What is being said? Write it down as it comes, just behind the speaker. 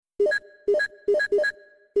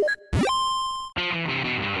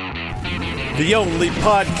the only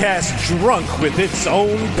podcast drunk with its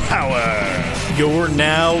own power. You're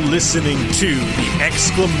now listening to the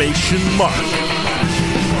Exclamation Mark.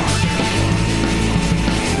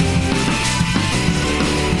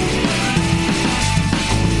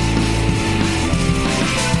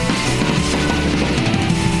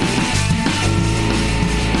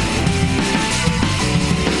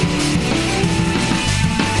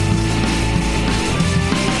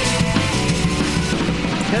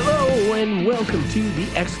 Welcome to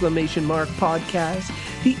the Exclamation Mark podcast,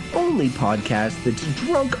 the only podcast that's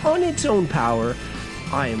drunk on its own power.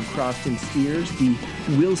 I am Crofton Steers, the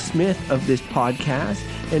Will Smith of this podcast,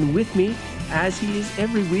 and with me, as he is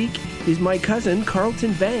every week, is my cousin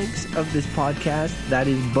Carlton Banks of this podcast. That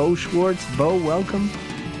is Bo Schwartz. Bo, welcome.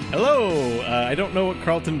 Hello. I don't know what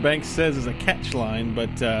Carlton Banks says as a catch line,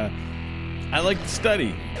 but I like to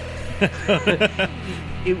study.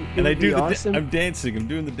 And I do. Awesome. I'm dancing. I'm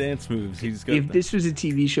doing the dance moves. He's got. If this was a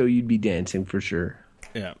TV show, you'd be dancing for sure.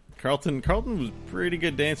 Yeah, Carlton was a pretty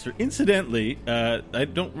good dancer. Incidentally, I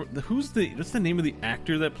don't. What's the name of the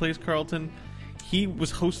actor that plays Carlton? He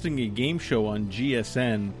was hosting a game show on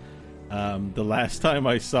GSN. The last time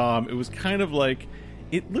I saw him, it was kind of like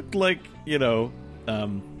it looked like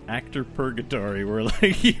actor purgatory, where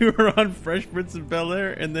like you were on Fresh Prince of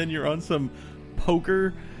Bel-Air and then you're on some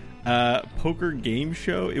poker game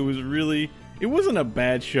show. It wasn't a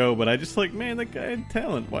bad show, but I just like, man, that guy had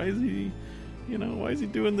talent. Why is he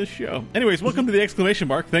doing this show? Anyways, welcome to the Exclamation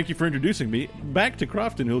Mark. Thank you for introducing me. Back to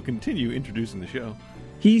Crofton, who'll continue introducing the show.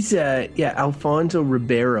 He's Alfonso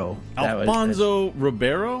Ribeiro.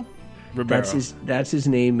 Ribeiro? That's his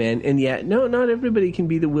name, man. And yeah, no, not everybody can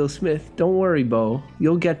be the Will Smith. Don't worry, Bo.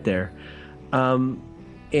 You'll get there.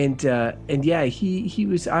 And yeah, he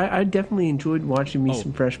was. I definitely enjoyed watching me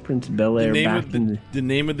some Fresh Prince of Bel-Air The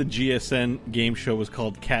name of the GSN game show was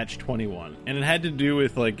called Catch 21, and it had to do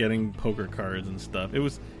with like getting poker cards and stuff. It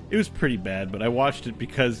was pretty bad, but I watched it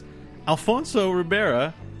because Alfonso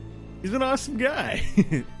Ribeiro is an awesome guy.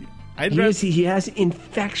 He has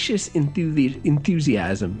infectious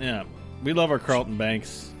enthusiasm. Yeah, we love our Carlton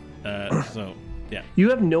Banks. So yeah, you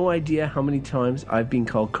have no idea how many times I've been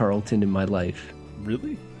called Carlton in my life.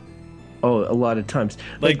 Really? Oh, a lot of times.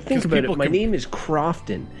 Like think about it. My name is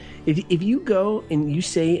Crofton. If you go and you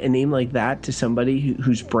say a name like that to somebody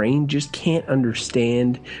whose brain just can't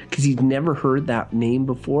understand because he's never heard that name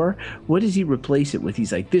before, what does he replace it with?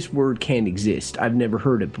 He's like, this word can't exist. I've never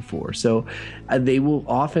heard it before. So they will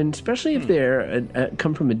often, especially if they're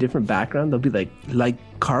come from a different background, they'll be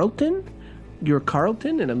like Carlton? You're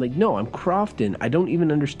Carlton? And I'm like, no, I'm Crofton. I don't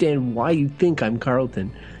even understand why you think I'm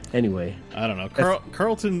Carlton. Anyway, I don't know.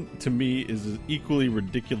 Carlton to me is as equally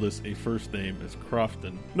ridiculous a first name as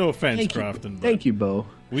Crofton. No offense, Crofton. Thank you, Bo.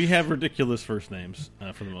 We have ridiculous first names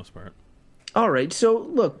for the most part. All right. So,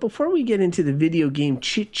 look, before we get into the video game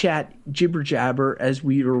chit chat, jibber jabber, as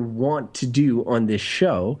we want to do on this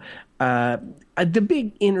show, the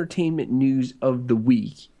big entertainment news of the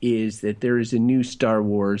week is that there is a new Star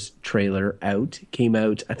Wars trailer out. Came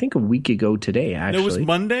out, I think, a week ago today, actually. It was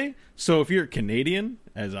Monday. So if you're Canadian,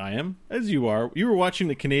 as I am, as you are, you were watching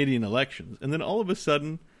the Canadian elections, and then all of a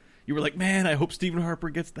sudden, you were like, man, I hope Stephen Harper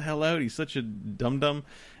gets the hell out. He's such a dum-dum.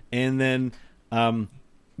 And then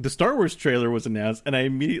the Star Wars trailer was announced, and I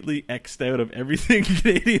immediately X'd out of everything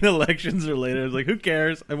Canadian elections related. I was like, who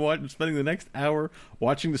cares? I'm spending the next hour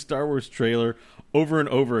watching the Star Wars trailer over and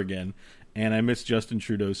over again. And I missed Justin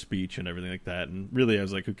Trudeau's speech and everything like that. And really, I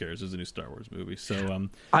was like, who cares? There's a new Star Wars movie. So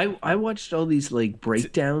I watched all these like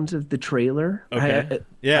breakdowns of the trailer. Okay.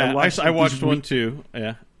 I watched one too.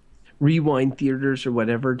 Yeah. Rewind theaters or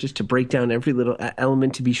whatever, just to break down every little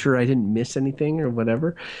element to be sure I didn't miss anything or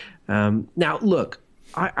whatever. Now, look,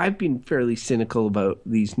 I've been fairly cynical about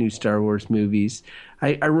these new Star Wars movies.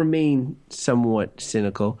 I remain somewhat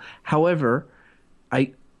cynical. However,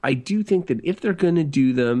 I do think that if they're going to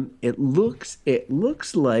do them, it looks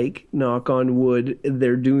like, knock on wood,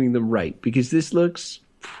 they're doing them right, because this looks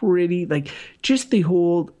pretty like just the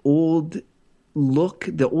whole old look,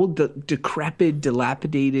 the old decrepit,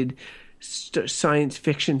 dilapidated science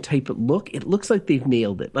fiction type of look. It looks like they've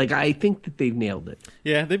nailed it. Like, I think that they've nailed it.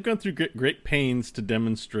 Yeah, they've gone through great pains to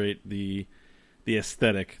demonstrate the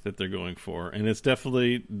aesthetic that they're going for, and it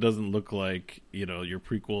definitely doesn't look like your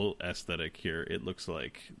prequel aesthetic here. It looks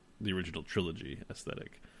like the original trilogy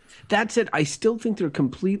aesthetic. That said, I still think they're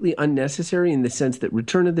completely unnecessary in the sense that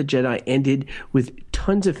Return of the Jedi ended with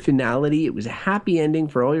tons of finality. It was a happy ending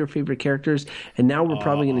for all your favorite characters, and now we're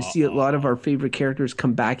probably going to see a lot of our favorite characters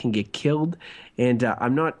come back and get killed. And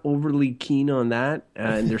I'm not overly keen on that.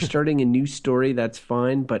 And they're starting a new story. That's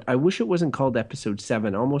fine. But I wish it wasn't called Episode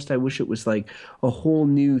 7. Almost I wish it was like a whole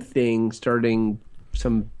new thing starting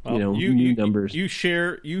some, new numbers. You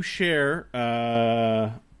share,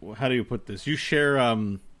 how do you put this? You share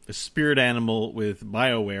a spirit animal with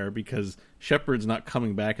BioWare because Shepard's not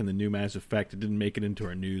coming back in the new Mass Effect. It didn't make it into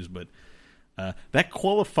our news, but that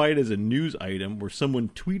qualified as a news item where someone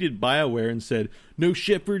tweeted BioWare and said, "No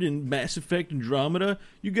Shepard in Mass Effect Andromeda?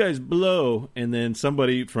 You guys blow." And then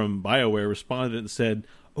somebody from BioWare responded and said,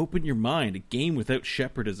 "Open your mind. A game without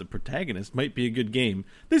Shepard as a protagonist might be a good game."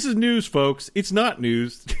 This is news, folks. It's not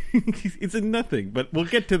news. It's a nothing, but we'll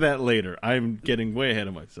get to that later. I'm getting way ahead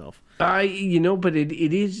of myself. But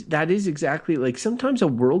that is exactly like sometimes a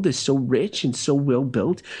world is so rich and so well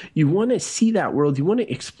built. You want to see that world. You want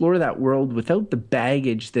to explore that world without the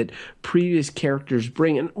baggage that previous characters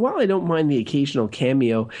bring. And while I don't mind the occasional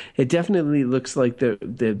cameo, it definitely looks like the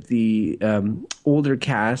older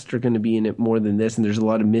cast are going to be in it more than this. And there's a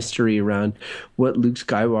lot of mystery around what Luke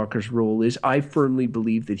Skywalker's role is. I firmly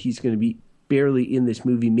believe that he's going to be barely in this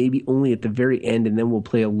movie, maybe only at the very end, and then we'll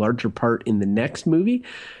play a larger part in the next movie.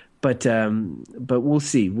 But we'll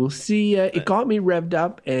see. We'll see. It got me revved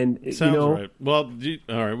up, and sounds right. Well,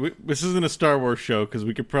 all right. This isn't a Star Wars show because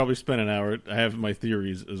we could probably spend an hour. I have my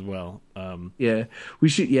theories as well. Yeah, we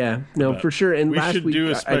should. Yeah, no, for sure. And we last should week,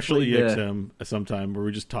 do a special EXM sometime where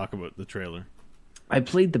we just talk about the trailer. I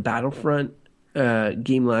played the Battlefront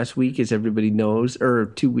game last week, as everybody knows, or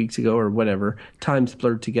 2 weeks ago, or whatever. Time's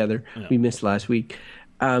blurred together. Yeah. We missed last week.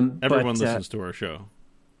 Everyone listens to our show.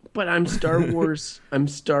 But I'm Star Wars. I'm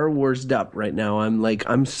Star Wars'd up right now. I'm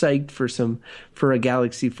psyched for a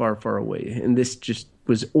galaxy far, far away, and this just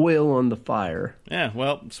was oil on the fire. Yeah,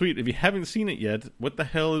 well, sweet. If you haven't seen it yet, what the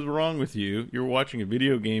hell is wrong with you? You're watching a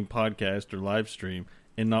video game podcast or live stream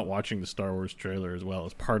and not watching the Star Wars trailer as well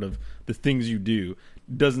as part of the things you do.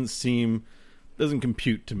 Doesn't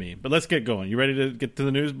compute to me. But let's get going. You ready to get to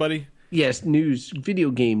the news, buddy? Yes, news,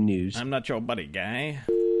 video game news. I'm not your buddy, guy.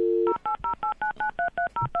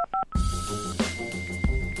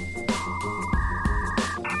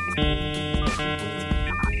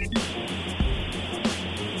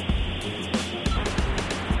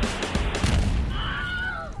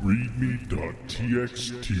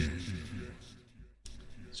 readme.txt.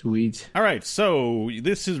 Sweet. All right, so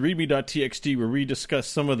this is readme.txt where we discuss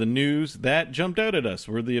some of the news that jumped out at us,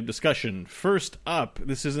 worthy of discussion. First up,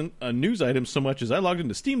 this isn't a news item so much as I logged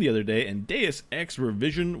into Steam the other day, and Deus Ex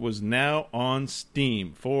Revision was now on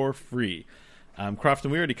Steam for free. Crofton,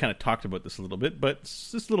 we already kind of talked about this a little bit, but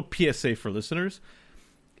it's just a little PSA for listeners.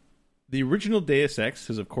 The original Deus Ex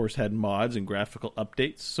has, of course, had mods and graphical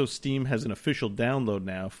updates, so Steam has an official download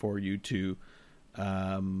now for you to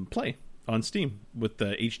play on Steam with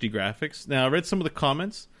the HD graphics. Now, I read some of the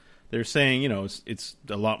comments. They're saying, it's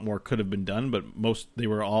a lot more could have been done, but they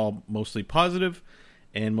were all mostly positive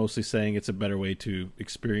and mostly saying it's a better way to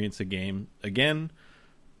experience a game again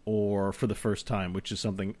or for the first time, which is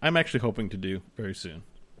something I'm actually hoping to do very soon.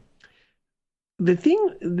 The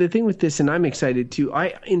thing with this, and I'm excited too,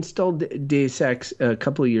 I installed Deus Ex a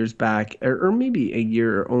couple of years back, or maybe a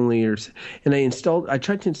year only, and I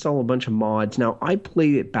tried to install a bunch of mods. Now, I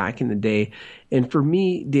played it back in the day, and for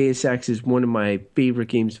me, Deus Ex is one of my favorite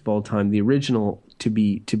games of all time, the original, to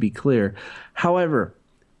be clear. However,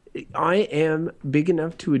 I am big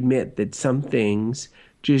enough to admit that some things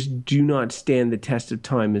just do not stand the test of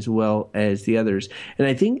time as well as the others. And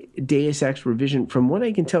I think Deus Ex Revision, from what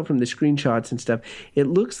I can tell from the screenshots and stuff, it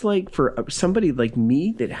looks like for somebody like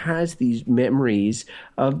me that has these memories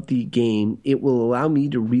of the game, it will allow me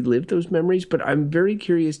to relive those memories. But I'm very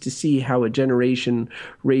curious to see how a generation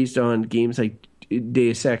raised on games like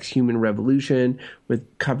Deus Ex Human Revolution with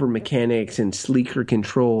cover mechanics and sleeker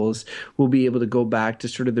controls will be able to go back to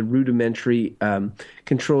sort of the rudimentary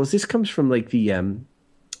controls. This comes from like the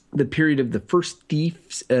period of the first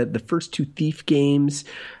Thieves, the first two Thief games.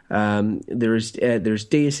 There's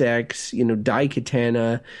Deus Ex,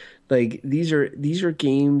 Daikatana. Like these are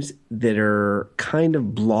games that are kind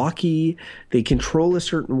of blocky. They control a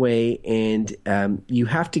certain way, and you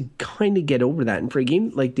have to kind of get over that. And for a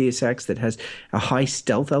game like Deus Ex that has a high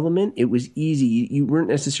stealth element, it was easy. You weren't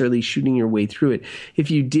necessarily shooting your way through it. If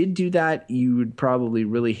you did do that, you would probably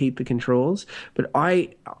really hate the controls. But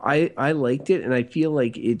I liked it, and I feel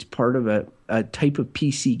like it's part of a a type of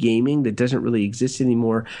PC gaming that doesn't really exist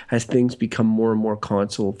anymore as things become more and more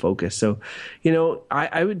console focused. So,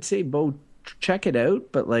 I would say, Bo, check it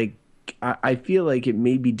out, but like, I feel like it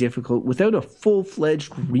may be difficult without a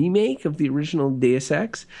full-fledged remake of the original Deus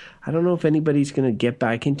Ex. I don't know if anybody's going to get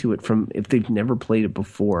back into it if they've never played it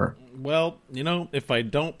before. Well, if I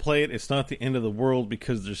don't play it, it's not the end of the world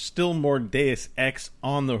because there's still more Deus Ex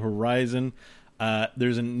on the horizon.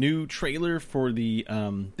 There's a new trailer for the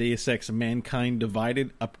Deus Ex Mankind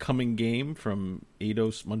Divided upcoming game from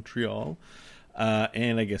Eidos Montreal.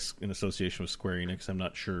 And I guess in association with Square Enix. I'm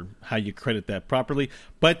not sure how you credit that properly,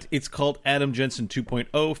 but it's called Adam Jensen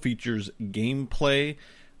 2.0, features gameplay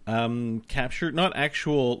capture, not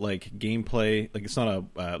actual like gameplay, like it's not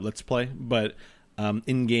a let's play, but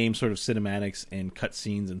in-game sort of cinematics and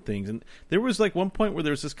cutscenes and things. And there was like one point where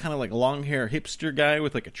there was this kind of like long hair hipster guy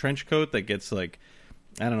with like a trench coat that gets like,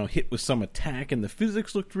 I don't know, hit with some attack, and the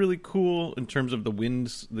physics looked really cool in terms of the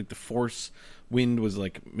winds, like the force wind was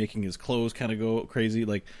like making his clothes kind of go crazy.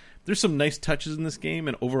 Like there's some nice touches in this game,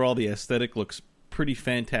 and overall the aesthetic looks pretty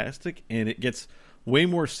fantastic, and it gets way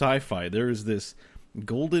more sci-fi. There is this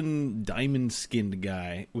golden diamond skinned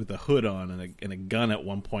guy with a hood on and a gun at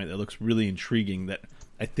one point that looks really intriguing, that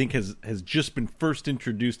I think has just been first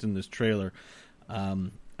introduced in this trailer.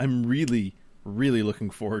 I'm really looking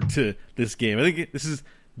forward to this game. I think this is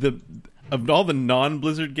of all the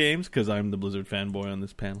non-Blizzard games, because I'm the Blizzard fanboy on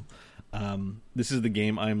this panel, this is the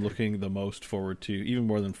game I'm looking the most forward to, even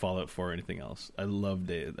more than Fallout 4 or anything else. I love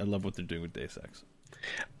what they're doing with Deus Ex.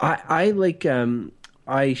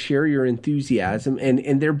 I share your enthusiasm,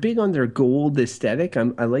 and they're big on their gold aesthetic.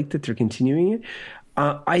 I like that they're continuing it.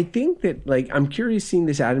 I think that, like, I'm curious seeing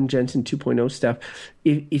this Adam Jensen 2.0 stuff,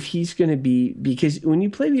 if he's going to be, because when you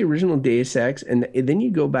play the original Deus Ex and then you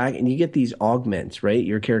go back and you get these augments, right?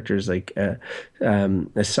 Your character is like a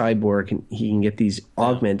cyborg, and he can get these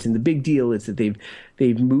augments. And the big deal is that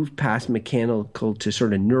they've moved past mechanical to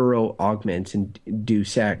sort of neuro augments in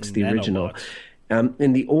Deus Ex, the original.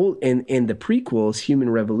 In the old in the prequels, Human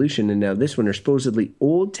Revolution, and now this one are supposedly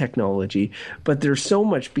old technology, but there's so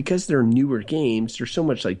much, because they're newer games, there's so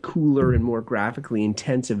much like cooler and more graphically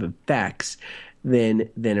intensive effects than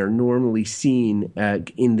are normally seen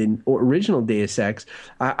in the original Deus Ex.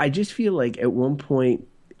 I just feel like at one point,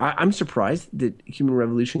 I'm surprised that Human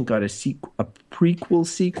Revolution got a prequel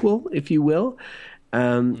sequel, if you will.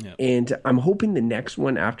 And I'm hoping the next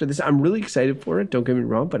one after this, I'm really excited for it, don't get me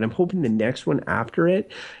wrong, but I'm hoping the next one after it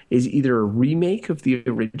is either a remake of the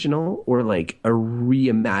original or like a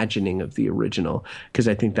reimagining of the original, because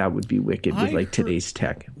I think that would be wicked with like today's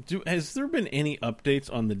tech. Has there been any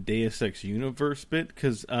updates on the Deus Ex universe bit?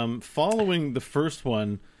 Because following the first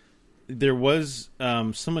one, there was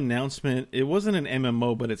some announcement. It wasn't an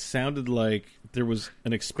MMO, but it sounded like there was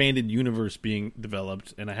an expanded universe being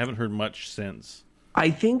developed, and I haven't heard much since. I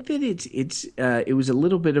think that it was a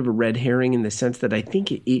little bit of a red herring in the sense that I think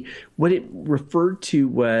what it referred to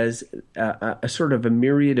was a sort of a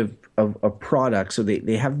myriad of products. So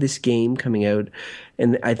they have this game coming out,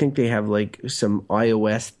 and I think they have like some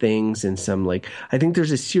iOS things and some like, I think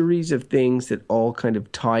there's a series of things that all kind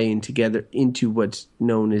of tie in together into what's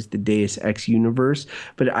known as the Deus Ex universe.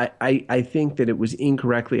 But I think that it was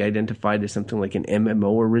incorrectly identified as something like an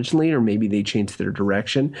MMO originally, or maybe they changed their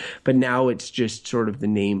direction. But now it's just sort of the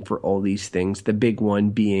name for all these things, the big one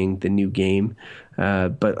being the new game.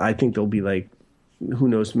 But I think they'll be like, who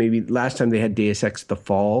knows, maybe last time they had Deus Ex The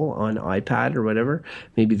Fall on iPad or whatever,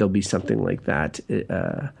 maybe there'll be something like that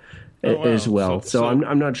as well. So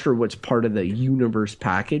I'm not sure what's part of the universe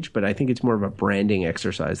package, but I think it's more of a branding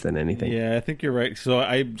exercise than anything. Yeah, I think you're right. So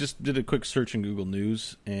I just did a quick search in Google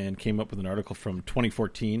News and came up with an article from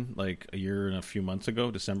 2014, like a year and a few months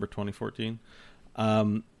ago, December 2014.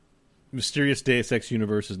 Mysterious Deus Ex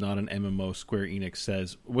universe is not an MMO, Square Enix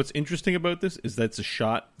says. What's interesting about this is that's a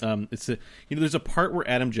shot. There's a part where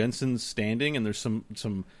Adam Jensen's standing, and there's some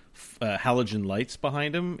halogen lights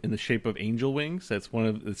behind him in the shape of angel wings. It's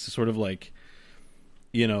sort of like,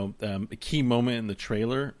 a key moment in the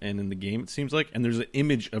trailer and in the game, it seems like. And there's an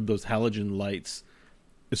image of those halogen lights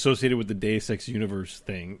associated with the Deus Ex universe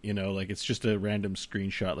thing. Like it's just a random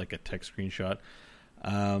screenshot, like a text screenshot.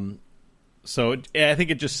 So I think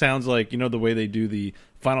it just sounds like, the way they do the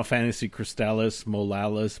Final Fantasy Crystallis,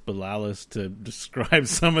 Molalis, Belalis to describe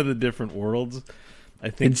some of the different worlds. I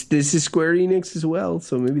think this is Square Enix as well,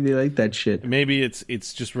 so maybe they like that shit. Maybe it's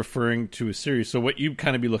just referring to a series. So what you'd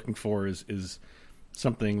kind of be looking for is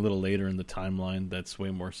something a little later in the timeline that's way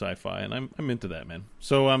more sci-fi, and I'm into that, man.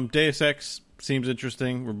 So Deus Ex seems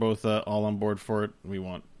interesting. We're both all on board for it. We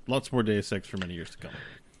want lots more Deus Ex for many years to come.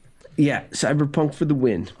 Yeah, Cyberpunk for the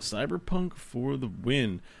win. Cyberpunk for the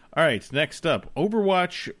win. All right, next up,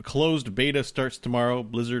 Overwatch closed beta starts tomorrow.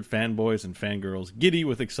 Blizzard fanboys and fangirls giddy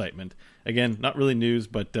with excitement. Again, not really news,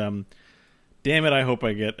 but damn it, I hope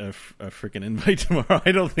I get a freaking invite tomorrow.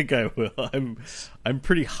 I don't think I will. I'm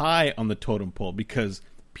pretty high on the totem pole because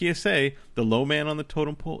PSA, the low man on the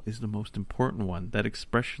totem pole, is the most important one. That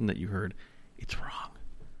expression that you heard, it's wrong.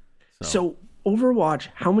 So Overwatch,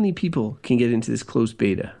 how many people can get into this closed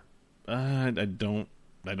beta? I don't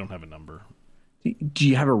have a number. Do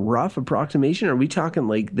you have a rough approximation? Are we talking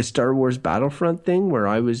like the Star Wars Battlefront thing where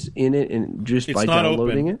I was in it and just It's by not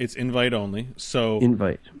downloading open. it? It's invite only. So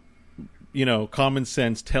Invite. Common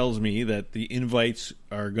sense tells me that the invites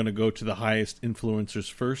are going to go to the highest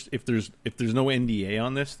influencers first. If there's no NDA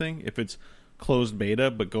on this thing, if it's closed beta,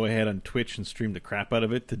 but go ahead on Twitch and stream the crap out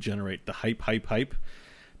of it to generate the hype,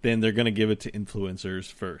 then they're going to give it to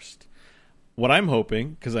influencers first. What I'm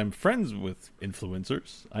hoping, because I'm friends with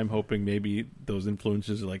influencers, I'm hoping maybe those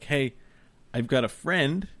influencers are like, hey, I've got a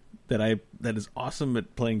friend that is awesome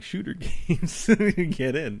at playing shooter games.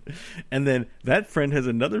 Get in. And then that friend has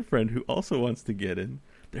another friend who also wants to get in.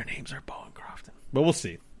 Their names are Bo and Crofton. But we'll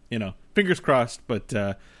see. Fingers crossed, but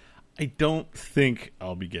I don't think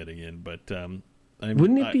I'll be getting in. But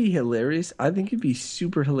wouldn't it be hilarious? I think it'd be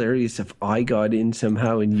super hilarious if I got in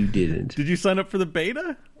somehow and you didn't. Did you sign up for the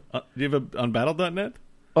beta? Do you have on battle.net?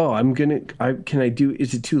 Oh, can I do,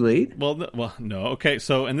 is it too late? Well, no. Okay,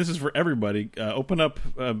 so, and this is for everybody. Open up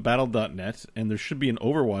battle.net, and there should be an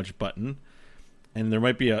Overwatch button, and there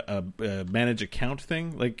might be a manage account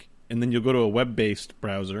thing, and then you'll go to a web-based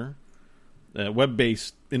browser,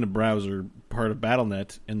 web-based in a browser part of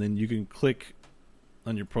Battle.net, and then you can click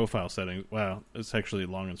on your profile settings. Wow, it's actually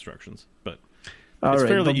long instructions, but all it's right.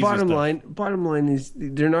 fairly But easy bottom line is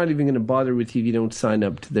they're not even going to bother with you if you don't sign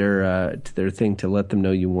up to their thing to let them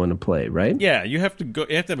know you want to play, right? Yeah, you have to go.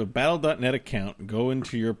 You have to have a battle.net account. Go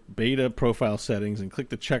into your beta profile settings and click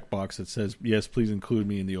the checkbox that says yes, please include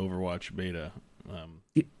me in the Overwatch beta.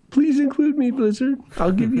 Please include me, Blizzard.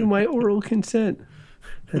 I'll give you my oral consent.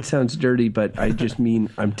 That sounds dirty, but I just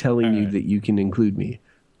mean I'm telling you that you can include me.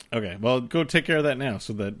 Okay, well, go take care of that now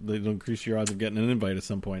so that it'll increase your odds of getting an invite at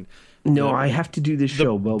some point. No, I have to do this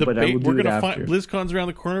show, Bill, but I will do it after. BlizzCon's around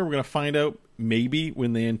the corner. We're going to find out maybe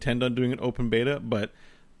when they intend on doing an open beta, but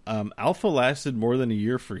alpha lasted more than a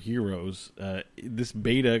year for Heroes. This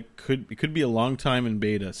beta could be a long time in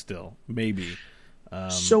beta still, maybe.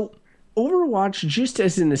 So Overwatch, just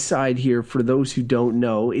as an aside here, for those who don't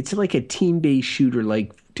know, it's like a team-based shooter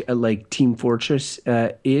like Team Fortress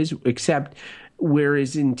is, except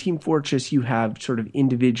whereas in Team Fortress you have sort of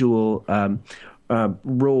individual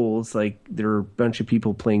roles, like there are a bunch of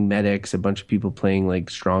people playing medics, a bunch of people playing like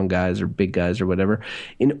strong guys or big guys or whatever.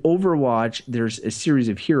 In Overwatch, there's a series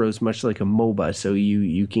of heroes, much like a MOBA. So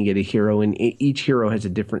you can get a hero, and each hero has a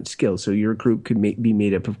different skill. So your group could be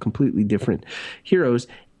made up of completely different heroes.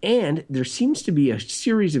 And there seems to be a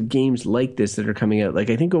series of games like this that are coming out. Like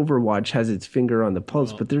I think Overwatch has its finger on the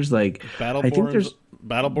pulse, but there's like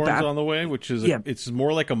Battleborn's on the way, which is it's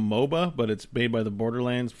more like a MOBA, but it's made by the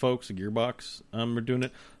Borderlands folks. Gearbox are doing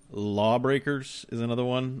it. Lawbreakers is another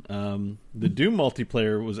one. The Doom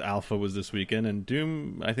multiplayer was this weekend, and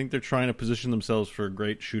Doom, I think they're trying to position themselves for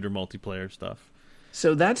great shooter multiplayer stuff.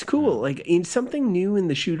 So that's cool. Like in something new in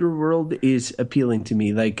the shooter world is appealing to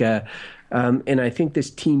me. Like, and I think this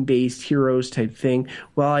team-based heroes type thing,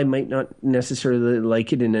 while I might not necessarily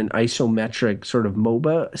like it in an isometric sort of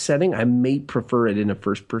MOBA setting, I may prefer it in a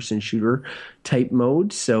first-person shooter type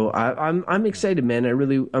mode. So I'm excited, man. I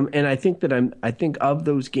really and I think of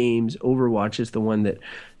those games, Overwatch is the one that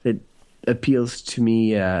appeals to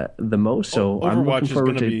me the most. So Overwatch I'm looking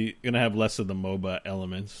forward is going to have less of the MOBA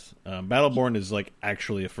elements. Battleborn is like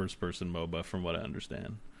actually a first-person MOBA, from what I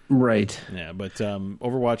understand. Right. Yeah, but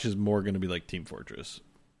Overwatch is more going to be like Team Fortress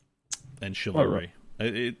and Chivalry.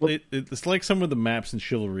 Right. It's like some of the maps in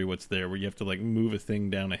Chivalry. What's there where you have to like move a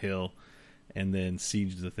thing down a hill and then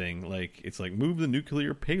siege the thing. Like it's like move the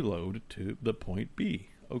nuclear payload to the point B.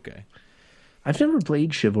 Okay. I've never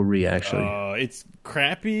played Chivalry, actually. It's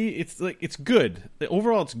crappy. It's good.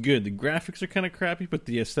 Overall, it's good. The graphics are kind of crappy, but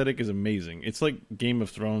the aesthetic is amazing. It's like Game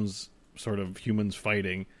of Thrones, sort of humans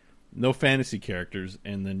fighting, no fantasy characters,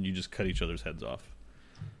 and then you just cut each other's heads off.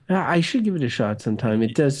 I should give it a shot sometime.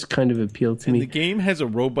 It does kind of appeal to me. The game has a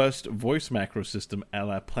robust voice macro system a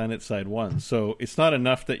la PlanetSide 1. So it's not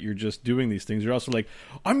enough that you're just doing these things. You're also like,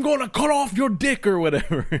 I'm going to cut off your dick or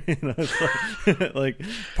whatever. It's like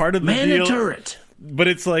part of the deal. Turret. But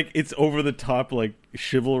it's like, it's over the top, like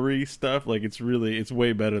chivalry stuff. Like it's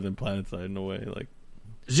way better than PlanetSide in a way. Like,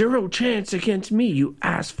 Zero chance against me, you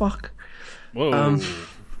ass fuck. Whoa.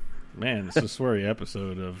 Man, this is a sweary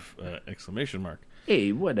episode of exclamation mark.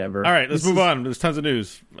 Hey, whatever. All right, let's move on. There's tons of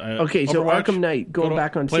news. Okay, so Overwatch, Arkham Knight going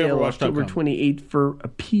back on sale October 28th for a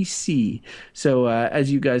PC. So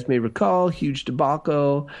as you guys may recall, huge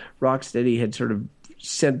debacle. Rocksteady had sort of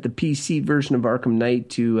sent the PC version of Arkham Knight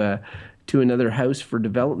to another house for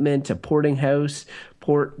development, a porting house.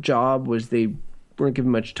 Port job was they weren't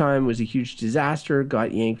given much time, was a huge disaster,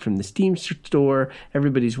 got yanked from the Steam store.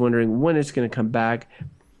 Everybody's wondering when it's going to come back.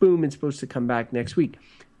 Boom, it's supposed to come back next week.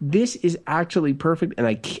 This is actually perfect,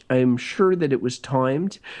 and I'm sure that it was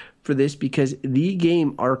timed for this because the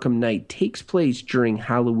game Arkham Knight takes place during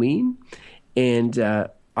Halloween, and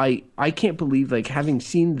I can't believe, like, having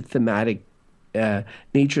seen the thematic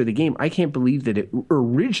nature of the game, I can't believe that it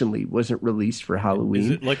originally wasn't released for Halloween. Is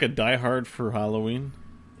it like a Die Hard for Halloween?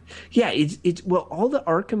 Yeah, it's well, all the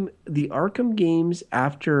Arkham games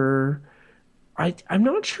after. I'm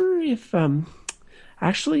not sure if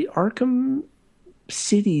actually Arkham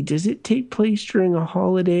City, does it take place during a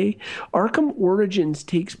holiday? Arkham Origins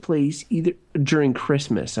takes place either during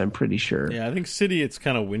Christmas, I'm pretty sure. Yeah, I think City, it's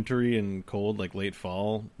kind of wintry and cold, like late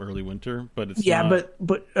fall, early winter, but it's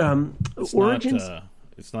but Origins,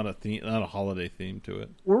 it's not a theme, not a holiday theme to it.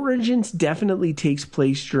 Origins definitely takes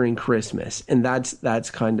place during Christmas, and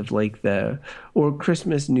that's kind of like or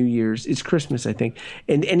Christmas, New Year's. It's Christmas, I think.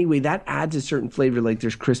 And anyway, that adds a certain flavor. Like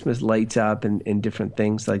there's Christmas lights up and different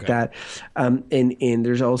things like that. And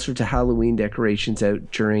there's all sorts of Halloween decorations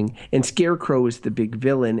out during. And Scarecrow is the big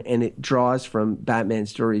villain, and it draws from Batman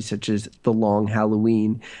stories such as The Long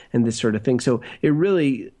Halloween and this sort of thing. So it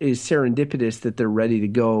really is serendipitous that they're ready to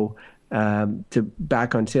go. To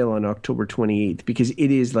back on sale on October 28th because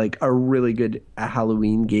it is like a really good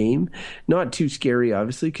Halloween game. Not too scary,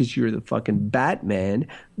 obviously, because you're the fucking Batman,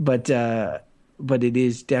 but it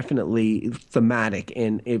is definitely thematic.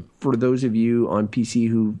 And for those of you on PC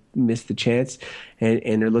who missed the chance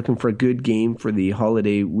and are looking for a good game for the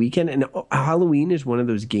holiday weekend, and Halloween is one of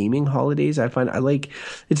those gaming holidays I find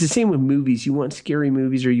it's the same with movies. You want scary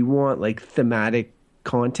movies or you want like thematic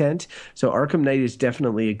content. So Arkham Knight is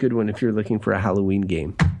definitely a good one if you're looking for a Halloween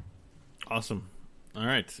game. Awesome. All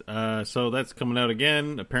right. So that's coming out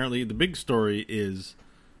again. Apparently the big story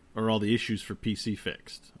are all the issues for PC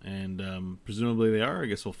fixed? And presumably they are. I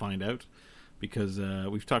guess we'll find out because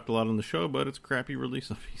we've talked a lot on the show about its crappy release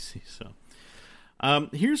on PC. So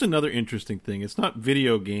here's another interesting thing. It's not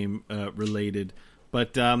video game related,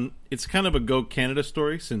 but it's kind of a Go Canada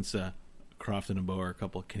story since Croft and Bo are a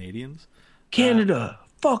couple of Canadians. Canada,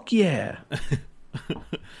 fuck yeah.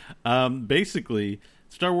 Basically,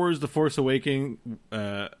 Star Wars The Force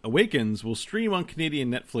Awakens will stream on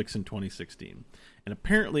Canadian Netflix in 2016. And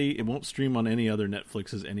apparently it won't stream on any other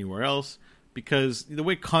Netflixes anywhere else because the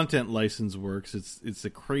way content license works, it's a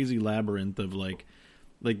crazy labyrinth of like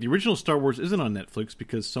the original Star Wars isn't on Netflix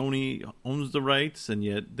because Sony owns the rights and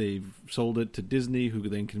yet they've sold it to Disney who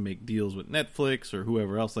then can make deals with Netflix or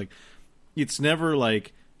whoever else. Like it's never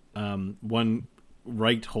like one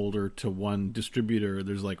right holder to one distributor.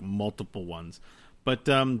 There's like multiple ones, but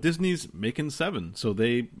Disney's making 7, so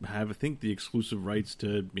they have, I think, the exclusive rights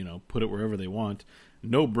to put it wherever they want.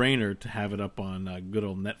 No brainer to have it up on good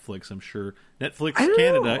old Netflix. I'm sure Netflix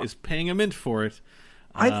Canada is paying a mint for it.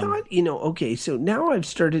 I thought, okay, so now I've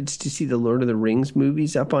started to see the Lord of the Rings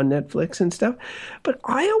movies up on Netflix and stuff, but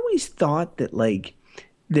I always thought that like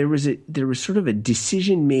there was sort of a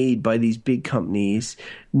decision made by these big companies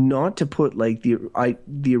not to put like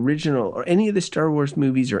the original or any of the Star Wars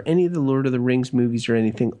movies or any of the Lord of the Rings movies or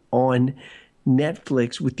anything on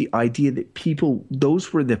Netflix with the idea that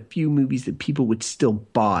those were the few movies that people would still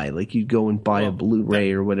buy. Like you'd go and buy a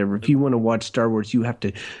Blu-ray or whatever. If you want to watch Star Wars, you have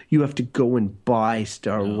to go and buy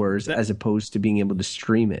Star Wars as opposed to being able to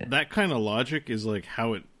stream it. That kind of logic is like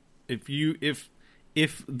how it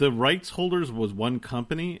if the rights holders was one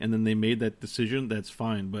company and then they made that decision, that's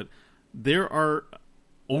fine. But there are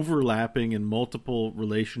overlapping and multiple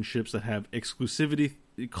relationships that have exclusivity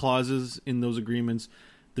clauses in those agreements.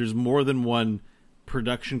 There's more than one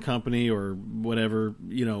production company or whatever,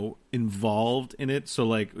 involved in it. So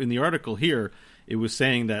like in the article here, it was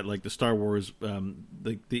saying that like the Star Wars,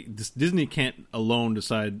 Disney can't alone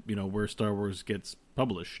decide, where Star Wars gets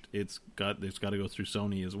published. It's got to go through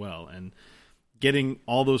Sony as well. And getting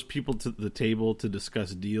all those people to the table to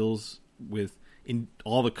discuss deals in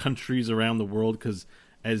all the countries around the world, because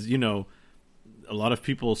as you know, a lot of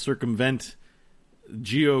people circumvent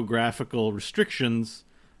geographical restrictions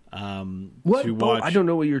What, to Bo? watch. I don't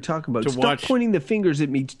know what you're talking about. Stop watch, pointing the fingers at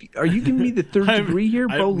me. Are you giving me the third degree here,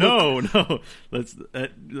 Bo? No. Let's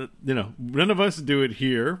none of us do it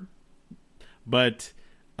here, but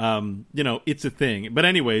it's a thing. But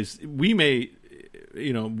anyways, we may,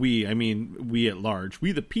 we at large,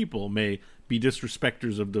 we the people may be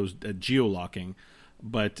disrespecters of those geolocking.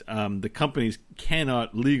 But the companies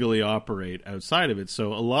cannot legally operate outside of it.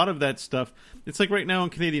 So a lot of that stuff, it's like right now on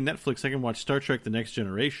Canadian Netflix, I can watch Star Trek The Next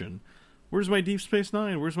Generation. Where's my Deep Space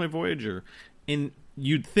Nine? Where's my Voyager? And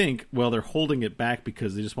you'd think, well, they're holding it back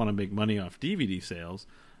because they just want to make money off DVD sales.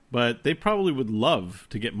 But they probably would love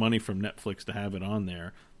to get money from Netflix to have it on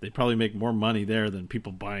there. They'd probably make more money there than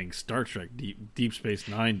people buying Star Trek Deep Space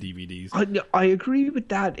Nine DVDs. I agree with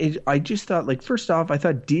that. I just thought, like, first off, I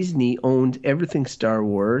thought Disney owned everything Star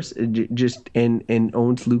Wars, and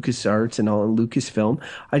owns LucasArts and all Lucasfilm.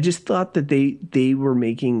 I just thought that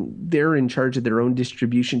they're in charge of their own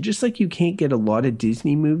distribution. Just like you can't get a lot of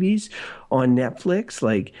Disney movies on Netflix,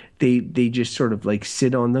 like they just sort of like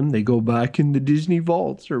sit on them. They go back in the Disney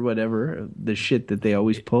vaults or whatever, the shit that they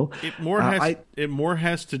always pull. It more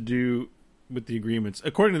has to do with the agreements.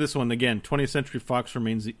 According to this one, again, 20th Century Fox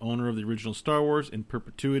remains the owner of the original Star Wars in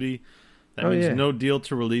perpetuity. That means no deal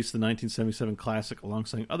to release the 1977 classic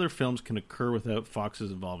alongside other films can occur without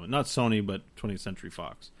Fox's involvement. Not Sony, but 20th Century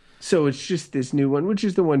Fox. So it's just this new one, which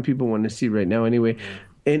is the one people want to see right now anyway. Yeah.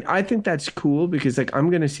 And I think that's cool because, like,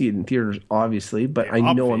 I'm going to see it in theaters, obviously, but I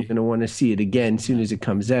know I'm going to want to see it again as soon as it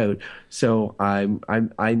comes out. So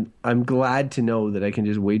I'm glad to know that I can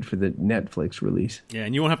just wait for the Netflix release. Yeah,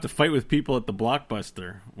 and you won't have to fight with people at the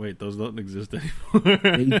Blockbuster. Wait, those don't exist anymore.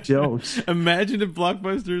 They don't. Imagine if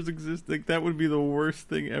Blockbusters exist. Like, that would be the worst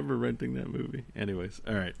thing ever, renting that movie. Anyways,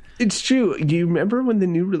 all right. It's true. Do you remember when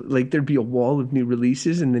there'd be a wall of new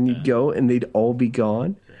releases and then you'd go and they'd all be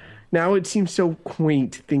gone? Now it seems so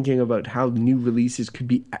quaint thinking about how new releases could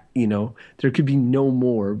be, there could be no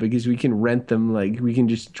more because we can rent them, like we can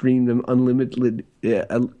just stream them unlimited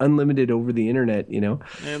over the internet,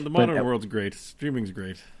 And the modern world's great. Streaming's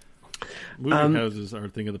great. Movie houses are a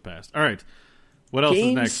thing of the past. All right. What else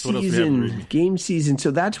is next? What else do we have? Game season.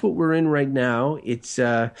 So that's what we're in right now. It's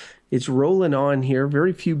rolling on here.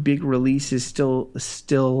 Very few big releases still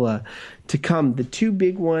to come. The two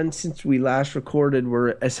big ones since we last recorded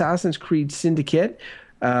were Assassin's Creed Syndicate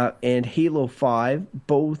and Halo 5,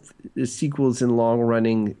 both sequels in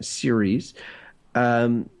long-running series.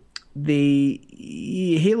 The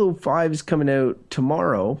Halo 5 is coming out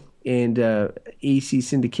tomorrow, and AC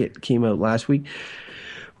Syndicate came out last week.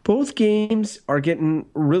 Both games are getting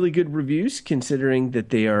really good reviews considering that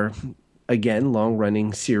they are, again,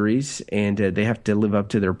 long-running series, and they have to live up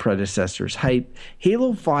to their predecessors' hype.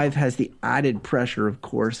 Halo 5 has the added pressure, of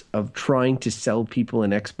course, of trying to sell people an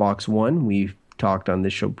Xbox One. We've talked on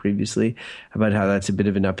this show previously about how that's a bit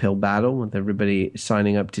of an uphill battle with everybody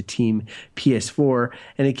signing up to Team PS4.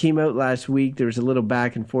 And it came out last week. There was a little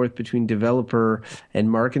back and forth between developer and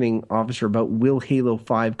marketing officer about will Halo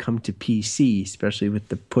 5 come to PC, especially with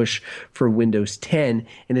the push for Windows 10.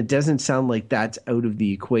 And it doesn't sound like that's out of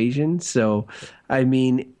the equation. So, I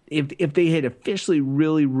mean, if they had officially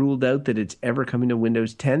really ruled out that it's ever coming to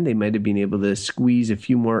Windows 10, they might have been able to squeeze a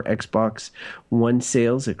few more Xbox One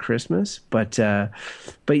sales at Christmas. But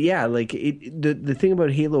yeah, like the thing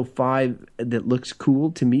about Halo 5 that looks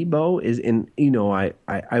cool to me, Bo, is, and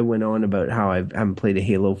I went on about how I haven't played a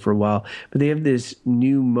Halo for a while, but they have this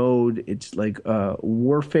new mode. It's like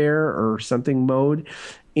warfare or something mode,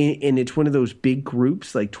 and it's one of those big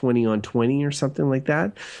groups like 20 on 20 or something like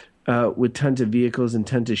that. With tons of vehicles and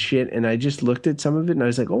tons of shit, and I just looked at some of it and I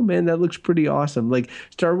was like, oh man, that looks pretty awesome. Like,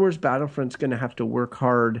 Star Wars Battlefront's going to have to work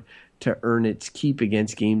hard to earn its keep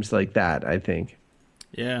against games like that, I think.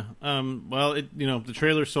 Yeah. Well, the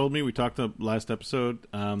trailer sold me. We talked the last episode.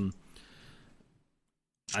 So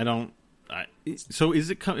is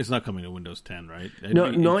it? It's not coming to Windows 10, right?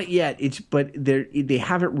 No, not yet. But they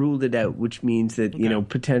haven't ruled it out, which means that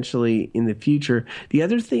potentially in the future. The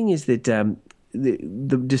other thing is that.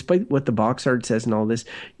 Despite what the box art says and all this,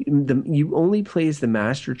 you only play as the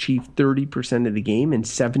Master Chief 30% of the game, and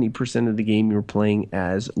 70% of the game you're playing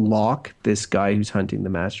as Locke, this guy who's hunting the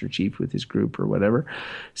Master Chief with his group or whatever.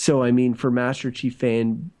 So, I mean, for Master Chief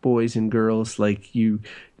fan boys and girls, like, you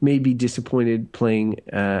may be disappointed playing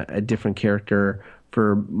a different character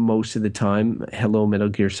for most of the time. Hello, Metal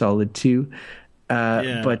Gear Solid 2.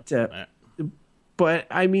 But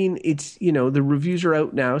I mean, it's, the reviews are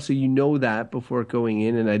out now, so you know that before going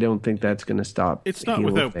in, and I don't think that's going to stop. It's not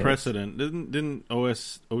Halo without fans. precedent. Didn't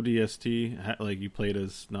ODST like you played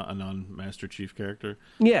as not a non-Master Chief character?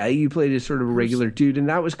 Yeah, you played as sort of a regular dude, and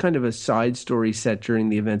that was kind of a side story set during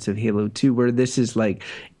the events of Halo 2, where this is like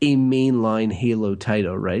a mainline Halo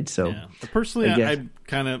title, right? So, yeah. Personally, guess- I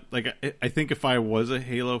kind of like. I think if I was a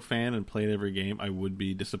Halo fan and played every game, I would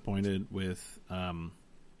be disappointed with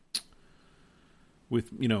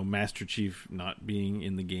Master Chief not being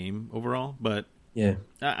in the game overall. But yeah,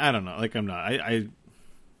 I don't know. Like I'm not. I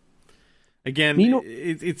again,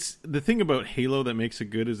 it's the thing about Halo that makes it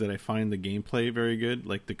good is that I find the gameplay very good.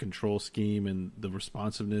 Like the control scheme and the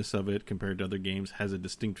responsiveness of it compared to other games has a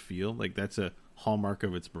distinct feel. Like that's a hallmark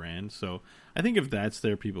of its brand. So I think if that's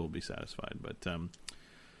there, people will be satisfied. But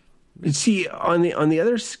see, on the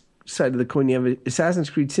other side of the coin, you have Assassin's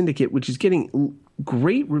Creed Syndicate, which is getting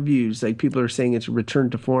great reviews. Like people are saying it's a return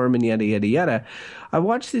to form and yada yada yada. I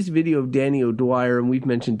watched this video of Danny O'Dwyer, and we've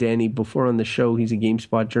mentioned Danny before on the show. He's a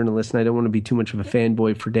GameSpot journalist, and I don't want to be too much of a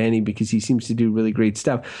fanboy for Danny because he seems to do really great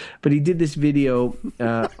stuff. But he did this video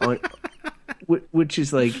on which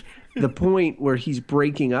is like the point where he's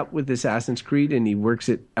breaking up with Assassin's Creed, and he works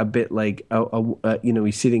it a bit like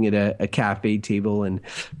he's sitting at a cafe table and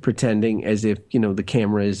pretending as if the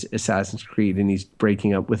camera is Assassin's Creed, and he's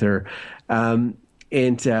breaking up with her.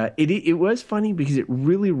 And it was funny because it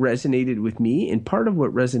really resonated with me. And part of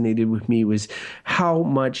what resonated with me was how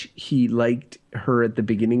much he liked her at the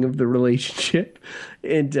beginning of the relationship.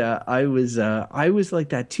 And I was like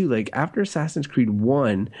that too. Like after Assassin's Creed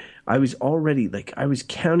 1, I was already like, I was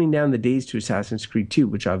counting down the days to Assassin's Creed 2,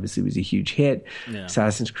 which obviously was a huge hit. Yeah.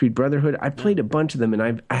 Assassin's Creed Brotherhood. I played a bunch of them,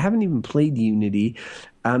 and I haven't even played Unity.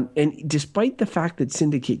 And despite the fact that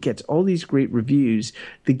Syndicate gets all these great reviews,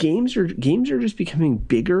 the games are just becoming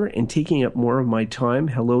bigger and taking up more of my time.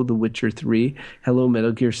 Hello, The Witcher 3. Hello,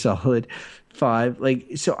 Metal Gear Solid 5. Like,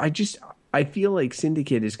 so I feel like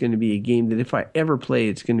Syndicate is going to be a game that if I ever play,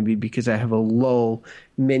 it's going to be because I have a lull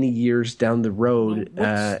many years down the road,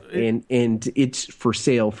 and it's for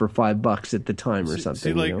sale for $5 at the time or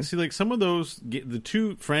something. See, like some of those, the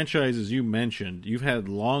two franchises you mentioned, you've had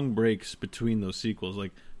long breaks between those sequels.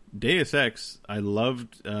 Like Deus Ex, I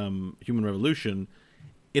loved Human Revolution.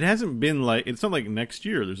 It hasn't been like, it's not like next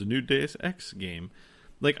year there's a new Deus Ex game.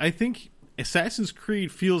 Like I think Assassin's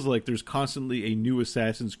Creed feels like there's constantly a new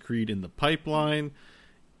Assassin's Creed in the pipeline,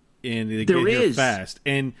 and they get here fast.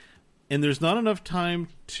 And there's not enough time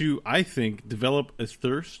to, I think, develop a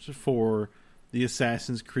thirst for the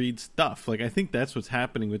Assassin's Creed stuff. Like I think that's what's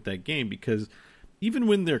happening with that game, because even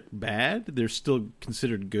when they're bad, they're still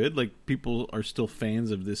considered good. Like people are still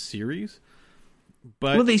fans of this series.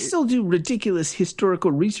 But they still do ridiculous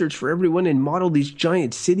historical research for everyone and model these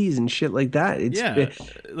giant cities and shit like that. It's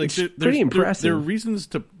pretty impressive. There are reasons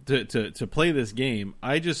to play this game.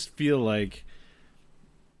 I just feel like,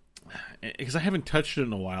 because I haven't touched it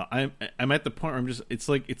in a while, I'm at the point where it's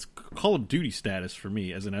like it's Call of Duty status for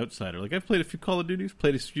me as an outsider. Like I've played a few Call of Duties,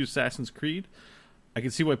 played a few Assassin's Creed. I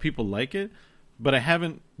can see why people like it, but I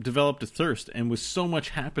haven't developed a thirst. And with so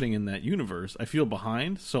much happening in that universe, I feel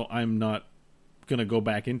behind. So I'm not going to go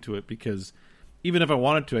back into it, because even if I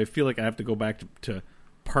wanted to, I feel like I have to go back to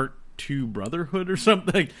part 2 Brotherhood or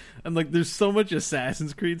something. I'm like, there's so much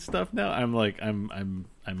Assassin's Creed stuff now. I'm like, I'm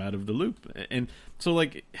out of the loop. And so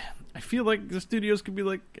like, I feel like the studios could be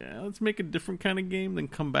like, let's make a different kind of game, then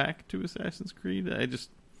come back to Assassin's Creed. It's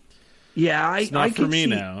not for me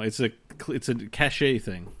now. It's a cachet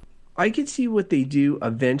thing. I could see what they do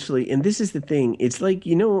eventually, and this is the thing. It's like,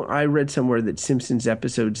 I read somewhere that Simpsons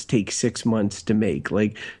episodes take 6 months to make.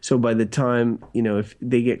 Like, so by the time, if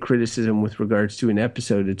they get criticism with regards to an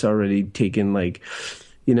episode, it's already taken like,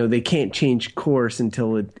 they can't change course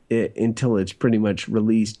until it's pretty much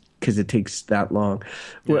released, because it takes that long.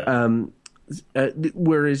 Yeah.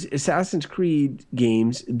 Whereas Assassin's Creed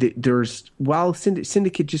games, while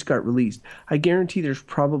Syndicate just got released, I guarantee there's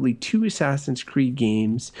probably 2 Assassin's Creed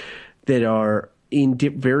games that are in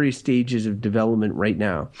various stages of development right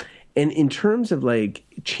now. And in terms of like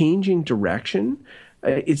changing direction,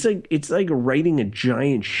 it's like writing a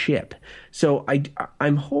giant ship. So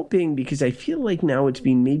I'm hoping, because I feel like now it's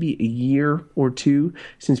been maybe a year or 2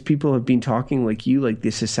 since people have been talking like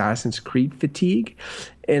this Assassin's Creed fatigue.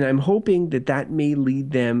 And I'm hoping that may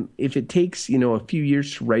lead them, if it takes, a few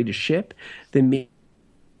years to write a ship, then maybe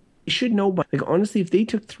should know, but like honestly, if they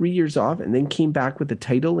took 3 years off and then came back with a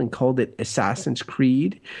title and called it Assassin's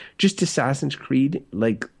Creed, just Assassin's Creed,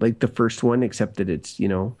 like the first one, except that it's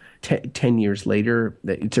 10 years later,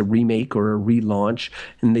 that it's a remake or a relaunch,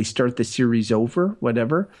 and they start the series over,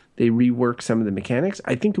 whatever. They rework some of the mechanics.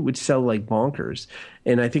 I think it would sell like bonkers,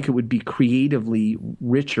 and I think it would be creatively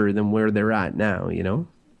richer than where they're at now.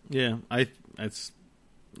 Yeah, it's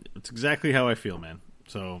exactly how I feel, man.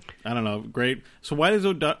 So, I don't know. Great. So, why is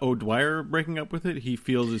O'Dwyer breaking up with it? He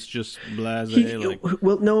feels it's just blasé.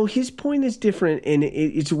 Well, no, his point is different, and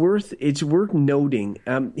it's worth noting.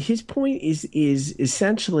 His point is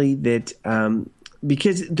essentially that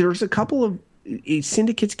because there's a couple of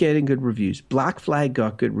Syndicate's getting good reviews. Black Flag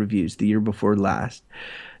got good reviews the year before last.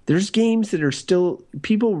 There's games that are still,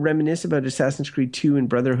 people reminisce about Assassin's Creed 2 and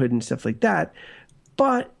Brotherhood and stuff like that,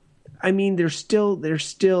 but I mean, they're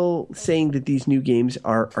still saying that these new games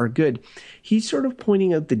are good. He's sort of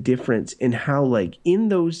pointing out the difference in how, like, in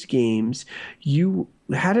those games, you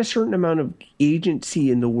had a certain amount of agency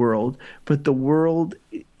in the world, but the world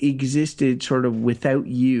existed sort of without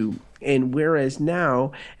you. And whereas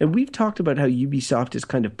now, and we've talked about how Ubisoft has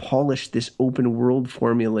kind of polished this open world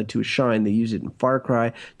formula to a shine. They use it in Far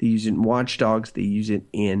Cry, they use it in Watch Dogs, they use it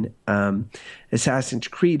in Assassin's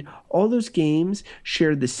Creed. All those games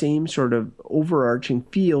share the same sort of overarching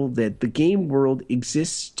feel that the game world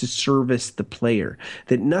exists to service the player.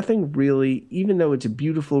 That nothing really, even though it's a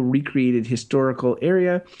beautiful recreated historical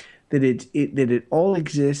area, that it all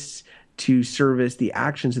exists to service the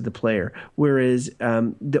actions of the player. Whereas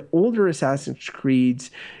the older Assassin's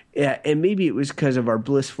Creeds, and maybe it was because of our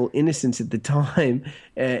blissful innocence at the time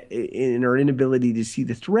in our inability to see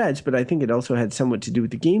the threads, but I think it also had somewhat to do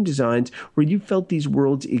with the game designs, where you felt these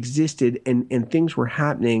worlds existed and things were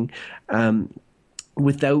happening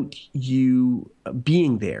without you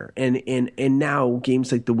being there. And now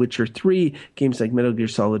games like The Witcher 3, games like Metal Gear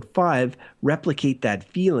Solid 5 replicate that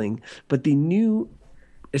feeling. But the new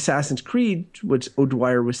Assassin's Creed, what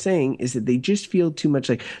O'Dwyer was saying, is that they just feel too much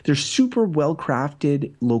like they're super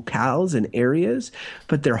well-crafted locales and areas,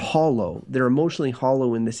 but they're hollow. They're emotionally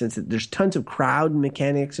hollow in the sense that there's tons of crowd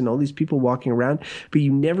mechanics and all these people walking around, but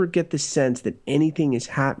you never get the sense that anything is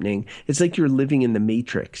happening. It's like you're living in the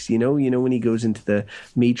Matrix, when he goes into the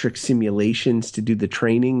Matrix simulations to do the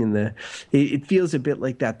training, and it feels a bit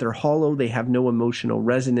like that. They're hollow. They have no emotional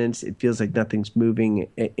resonance. It feels like nothing's moving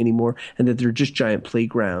anymore, and that they're just giant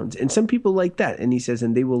playgrounds. And some people like that, and he says,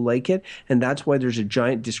 and they will like it, and that's why there's a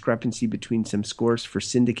giant discrepancy between some scores for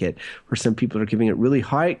Syndicate, where some people are giving it really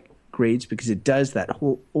high grades because it does that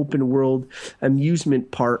whole open world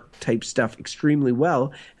amusement park type stuff extremely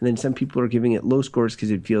well, and then some people are giving it low scores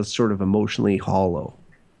because it feels sort of emotionally hollow.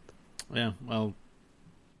 Yeah, well,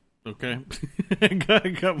 okay. I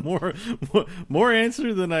got more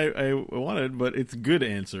answer than I wanted, but it's good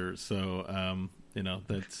answer, so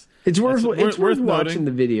it's worth watching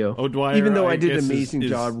the video. O'Dwyer, even though I did an amazing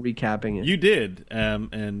job recapping it. You did,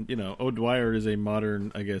 and O'Dwyer is a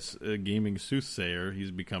modern, I guess, gaming soothsayer.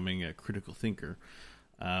 He's becoming a critical thinker.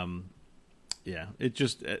 It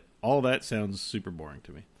just all that sounds super boring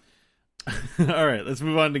to me. All right, let's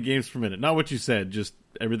move on to games per minute. Not what you said, just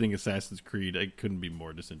everything Assassin's Creed. I couldn't be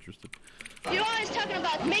more disinterested. You're always talking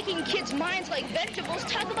about making kids' minds like vegetables.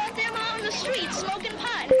 Talk about them out on the street smoking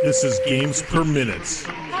pot. This is Games Per Minute.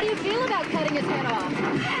 How do you feel about cutting his head off?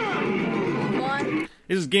 Come on.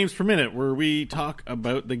 This is Games Per Minute, where we talk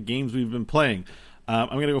about the games we've been playing. I'm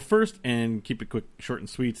going to go first and keep it quick, short, and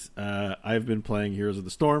sweet. I've been playing Heroes of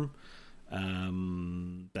the Storm.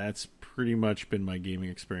 That's pretty much been my gaming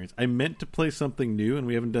experience. I meant to play something new, and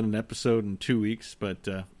we haven't done an episode in 2 weeks, but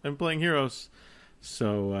I'm playing Heroes.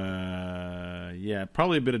 So,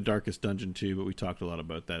 probably a bit of Darkest Dungeon too, but we talked a lot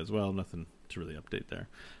about that as well. Nothing to really update there.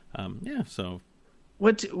 So.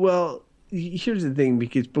 Well, here's the thing,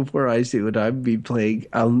 because before I say what I've been playing,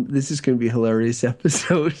 this is going to be a hilarious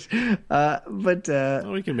episode.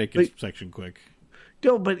 We can make this section quick.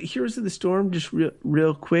 No, but Heroes of the Storm, just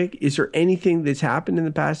real quick. Is there anything that's happened in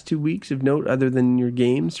the past 2 weeks of note other than your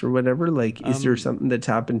games or whatever? Like, is there something that's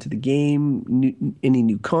happened to the game? Any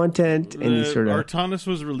new content? Any sort of Artanis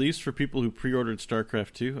was released for people who pre-ordered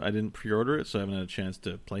StarCraft 2. I didn't pre-order it, so I haven't had a chance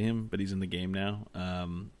to play him, but he's in the game now.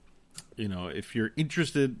 If you're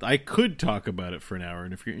interested, I could talk about it for an hour,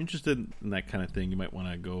 and if you're interested in that kind of thing, you might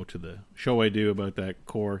want to go to the show I do about that,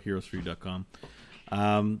 core, heroesforyou.com.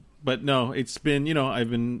 But no, it's been,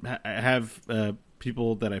 I have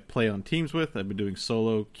people that I play on teams with. I've been doing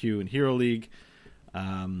solo, queue, and Hero League.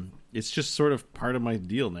 it's just sort of part of my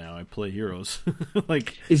deal now. I play Heroes.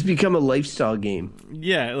 Like, it's become a lifestyle game.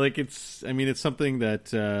 Yeah, like it's something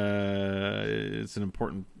that it's an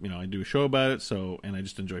important, I do a show about it, and I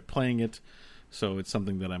just enjoy playing it. So it's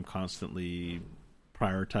something that I'm constantly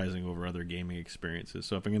prioritizing over other gaming experiences.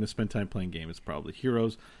 So if I'm going to spend time playing games, it's probably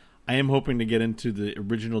Heroes. I am hoping to get into the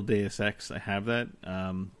original Deus Ex. I have that,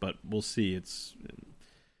 but we'll see.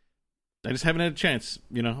 I just haven't had a chance,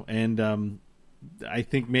 and I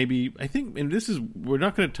think, and we're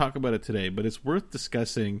not going to talk about it today, but it's worth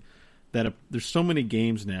discussing that there's so many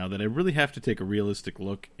games now that I really have to take a realistic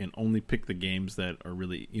look and only pick the games that are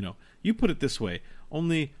really, you put it this way,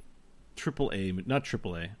 only not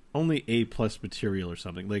AAA, only A+ material or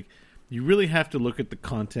something. Like, you really have to look at the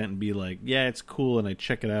content and be like, yeah, it's cool, and I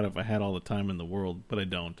check it out if I had all the time in the world, but I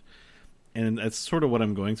don't. And that's sort of what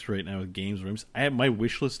I'm going through right now with games. I have my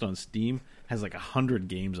wish list on Steam has like 100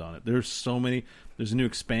 games on it. There's so many. There's a new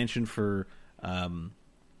expansion for the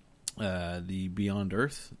Beyond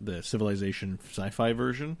Earth, the Civilization sci-fi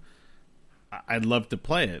version. I'd love to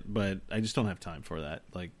play it, but I just don't have time for that.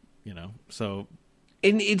 Like, so.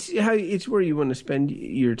 And it's where you want to spend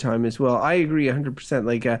your time as well. I agree 100%.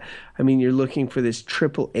 Like, you're looking for this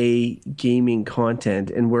AAA gaming content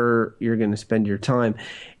and where you're going to spend your time.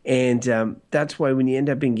 And that's why when you end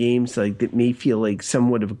up in games like that may feel like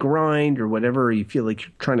somewhat of a grind or whatever, or you feel like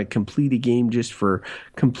you're trying to complete a game just for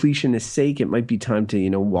completionist sake, it might be time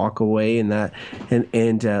to, walk away and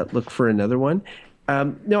look for another one.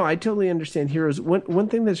 No, I totally understand Heroes. One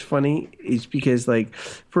thing that's funny is because, like,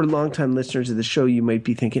 for longtime listeners of the show, you might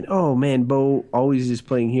be thinking, oh, man, Bo always is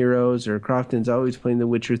playing Heroes, or Crofton's always playing The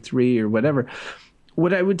Witcher 3 or whatever.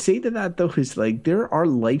 What I would say to that, though, is, like, there are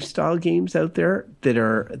lifestyle games out there that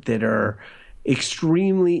are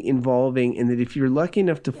extremely involving, and that if you're lucky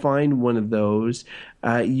enough to find one of those,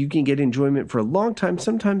 you can get enjoyment for a long time,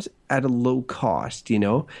 sometimes at a low cost,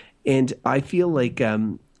 And I feel like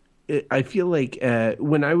when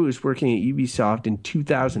I was working at Ubisoft in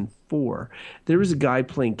 2004, there was a guy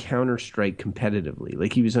playing Counter-Strike competitively.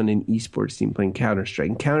 Like, he was on an esports team playing Counter-Strike.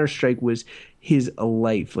 And Counter-Strike was his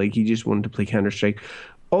life. Like, he just wanted to play Counter-Strike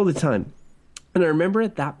all the time. And I remember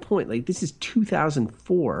at that point, like, this is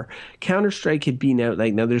 2004, Counter-Strike had been out,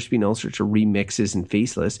 like, now there's been all sorts of remixes and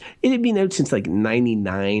faceless. It had been out since, like,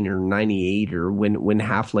 99 or 98, or when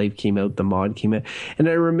Half-Life came out, the mod came out. And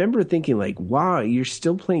I remember thinking, like, wow, you're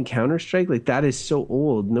still playing Counter-Strike? Like, that is so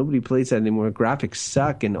old. Nobody plays that anymore. Graphics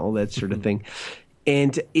suck and all that sort of thing.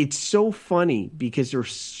 And it's so funny because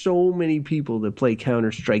there's so many people that play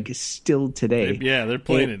Counter-Strike still today. Yeah, they're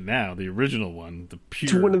playing it now, the original one, the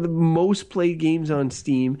pure. It's one of the most played games on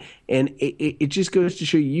Steam, and it just goes to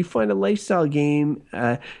show you find a lifestyle game,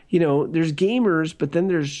 there's gamers, but then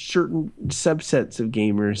there's certain subsets of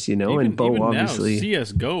gamers, and Bo even obviously. Now,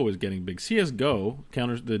 CSGO is getting big. CSGO,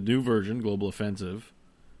 the new version, Global Offensive,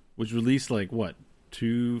 was released like, 4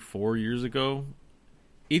 years ago?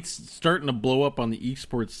 It's starting to blow up on the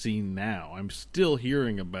esports scene now. I'm still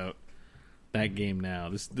hearing about that game now.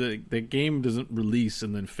 The game doesn't release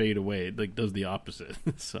and then fade away. It like does the opposite.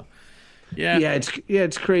 So, yeah,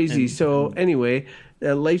 it's crazy. So anyway,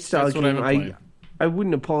 lifestyle game. I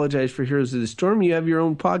wouldn't apologize for Heroes of the Storm. You have your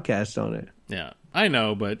own podcast on it. Yeah, I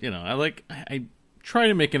know, but I try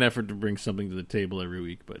to make an effort to bring something to the table every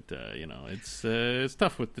week, but it's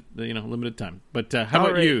tough with the limited time. But how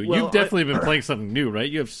about you? Well, you've definitely been playing something new, right?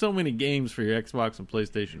 You have so many games for your Xbox and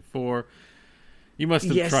PlayStation 4. You must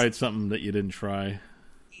have tried something that you didn't try.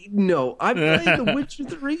 No, I played The Witcher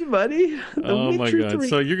 3, buddy. My god! 3.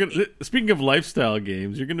 So you're gonna. Speaking of lifestyle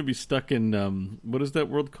games, you're gonna be stuck in what is that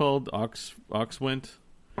world called? Oxwent.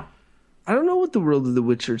 I don't know what the world of The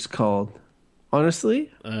Witcher's called. Honestly,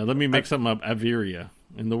 let me make something up. Averia,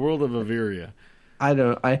 in the world of Averia.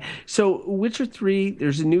 So Witcher 3,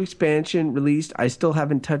 there's a new expansion released. I still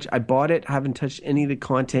haven't touched. I bought it. Haven't touched any of the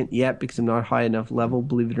content yet because I'm not high enough level.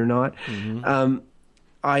 Believe it or not. Mm-hmm.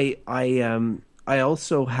 I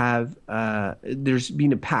also have. There's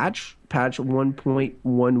been a patch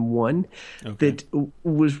 1.11 that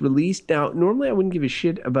was released. Now, normally I wouldn't give a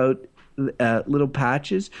shit about little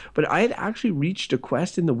patches, but I had actually reached a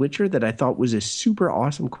quest in The Witcher that I thought was a super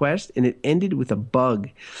awesome quest, and it ended with a bug,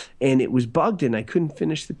 and it was bugged and I couldn't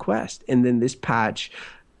finish the quest. And then this patch,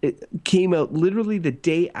 it came out literally the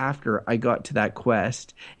day after I got to that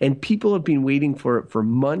quest, and people have been waiting for it for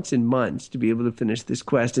months and months to be able to finish this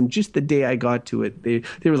quest. And just the day I got to it,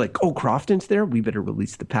 they were like, oh, Crofton's there, we better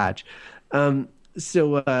release the patch.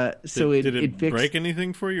 Did it fixed, break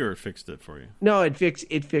anything for you, or it fixed it for you? No, it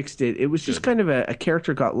fixed it. It was just kind of a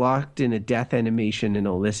character got locked in a death animation and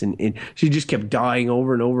all this, and she just kept dying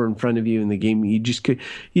over and over in front of you in the game. You just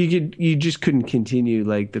couldn't continue.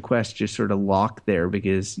 Like the quest just sort of locked there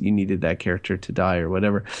because you needed that character to die or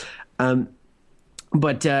whatever.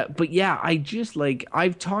 But yeah,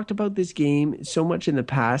 I've talked about this game so much in the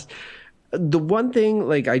past. The one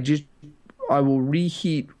thing I will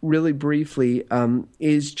reheat really briefly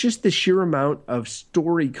is just the sheer amount of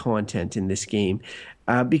story content in this game.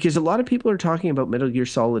 Because a lot of people are talking about Metal Gear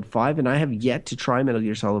Solid 5, and I have yet to try Metal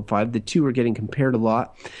Gear Solid 5. The two are getting compared a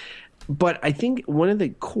lot. But I think one of the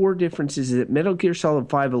core differences is that Metal Gear Solid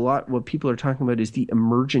 5, a lot what people are talking about is the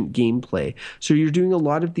emergent gameplay. So you're doing a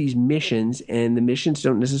lot of these missions, and the missions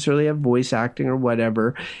don't necessarily have voice acting or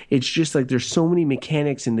whatever. It's just like there's so many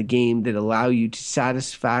mechanics in the game that allow you to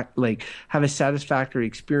have a satisfactory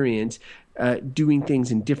experience doing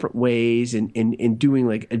things in different ways and doing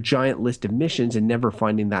like a giant list of missions and never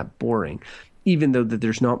finding that boring, even though that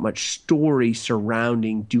there's not much story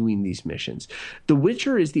surrounding doing these missions. The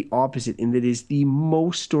Witcher is the opposite in that it is the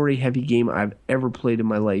most story-heavy game I've ever played in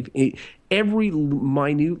my life. Every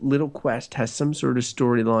minute little quest has some sort of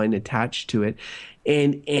storyline attached to it.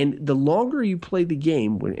 And the longer you play the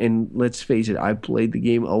game, and let's face it, I've played the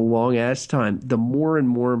game a long-ass time, the more and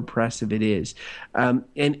more impressive it is. And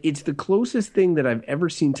it's the closest thing that I've ever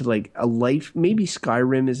seen to like a life. Maybe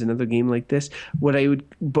Skyrim is another game like this. We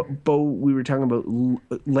were talking about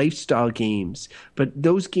lifestyle games, but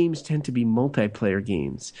those games tend to be multiplayer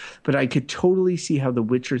games. But I could totally see how The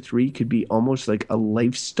Witcher 3 could be almost like a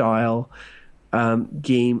lifestyle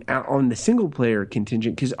game on the single-player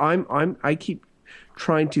contingent, because I keep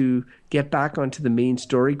trying to get back onto the main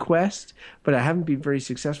story quest, but I haven't been very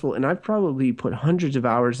successful, and I've probably put hundreds of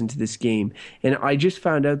hours into this game, and I just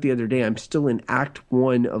found out the other day I'm still in Act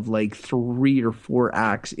 1 of like 3 or 4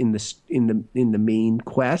 acts in the main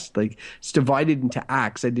quest. Like it's divided into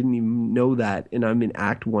acts. I didn't even know that, and I'm in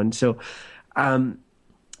Act 1. So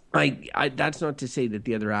I that's not to say that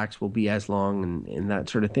the other acts will be as long and that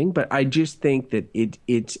sort of thing, but I just think that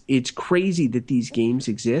it's crazy that these games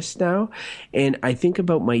exist now. And I think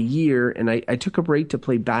about my year, and I took a break to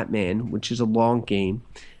play Batman, which is a long game,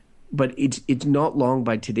 but it's not long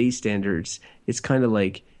by today's standards. It's kind of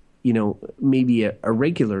like, you know, maybe a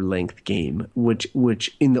regular length game,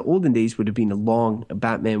 which in the olden days would have been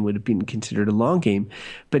Batman would have been considered a long game.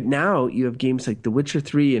 But now you have games like The Witcher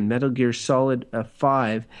 3 and Metal Gear Solid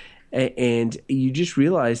 5, and you just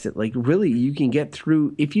realize that like really you can get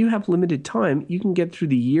through, if you have limited time, you can get through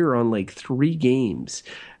the year on like 3 games,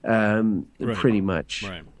 pretty much.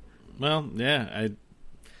 Right. Well, yeah.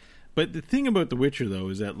 But the thing about The Witcher though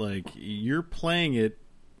is that like you're playing it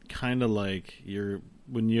kind of like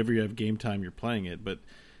whenever you have game time, you're playing it. But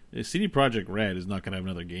CD Projekt Red is not going to have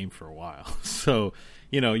another game for a while. So,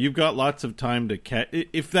 you know, you've got lots of time to catch,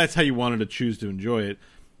 if that's how you wanted to choose to enjoy it.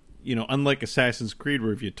 You know, unlike Assassin's Creed,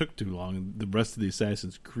 where if you took too long, the rest of the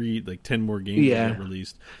Assassin's Creed, like 10 more games get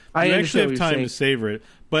released. You actually have time to savor it.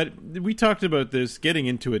 But we talked about this. Getting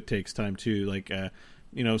into it takes time, too. Like,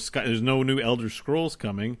 you know, there's no new Elder Scrolls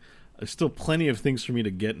coming. There's still plenty of things for me to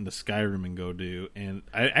get into Skyrim and go do. And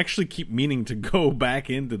I actually keep meaning to go back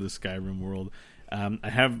into the Skyrim world. I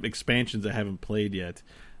have expansions I haven't played yet.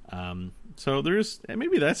 So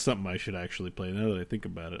maybe that's something I should actually play. Now that I think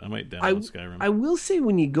about it, I might download Skyrim. I will say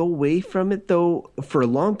when you go away from it, though, for a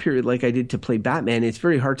long period like I did to play Batman, it's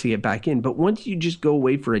very hard to get back in. But once you just go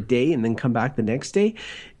away for a day and then come back the next day,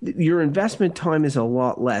 your investment time is a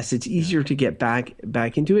lot less. It's easier to get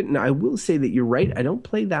back into it. And I will say that you're right. I don't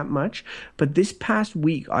play that much. But this past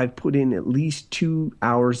week, I've put in at least 2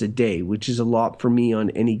 hours a day, which is a lot for me on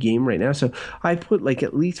any game right now. So I put like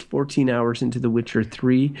at least 14 hours into The Witcher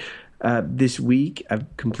 3. This week,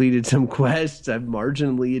 I've completed some quests. I've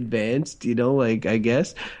marginally advanced, you know, like I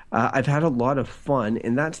guess. I've had a lot of fun,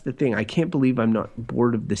 and that's the thing. I can't believe I'm not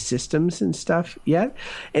bored of the systems and stuff yet.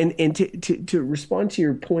 And to respond to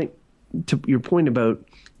your point about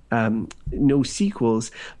no sequels,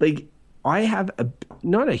 like I have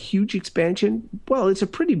not a huge expansion. Well, it's a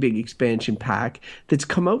pretty big expansion pack that's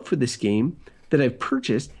come out for this game that I've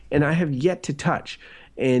purchased, and I have yet to touch.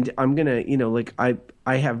 And I'm going to, you know, like I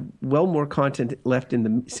have well more content left in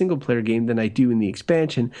the single player game than I do in the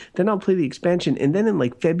expansion. Then I'll play the expansion. And then in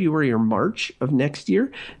like February or March of next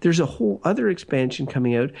year, there's a whole other expansion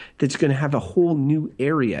coming out that's going to have a whole new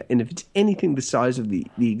area. And if it's anything the size of the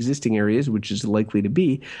existing areas, which is likely to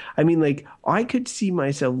be, I mean, like I could see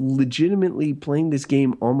myself legitimately playing this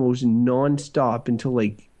game almost nonstop until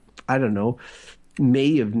like, I don't know,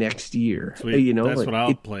 May of next year. Sweet. You know, that's like, what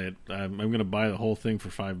I'll play it. I'm going to buy the whole thing for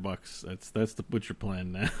 $5. That's the Witcher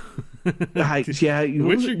plan now.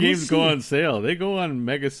 Witcher games go on sale. They go on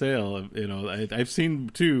mega sale. You know, I've seen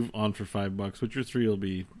 2 on for $5. Witcher 3 will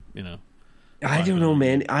be, you know. I don't know,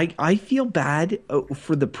 man. I feel bad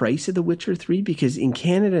for the price of The Witcher 3 because in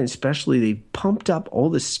Canada especially, they've pumped up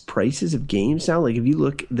all the prices of games now. Like if you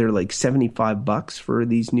look, they're like $75 for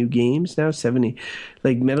these new games now. 70,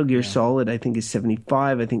 like Metal Gear Solid, I think is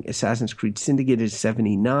 75. I think Assassin's Creed Syndicate is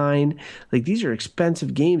 79. Like these are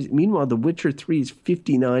expensive games. Meanwhile, The Witcher 3 is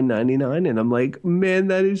 $59.99, and I'm like, man,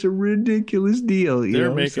 that is a ridiculous deal.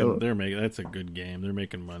 They're making. That's a good game. They're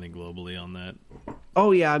making money globally on that.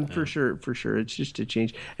 Oh yeah, for sure. It's just a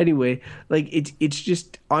change. Anyway, like it's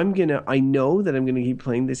just I know that I'm gonna keep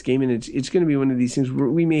playing this game, and it's gonna be one of these things where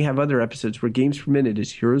we may have other episodes where games per minute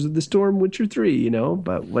is Heroes of the Storm, Witcher 3, you know,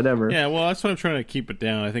 but whatever. Yeah, well, that's what I'm trying to keep it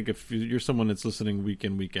down. I think if you're someone that's listening week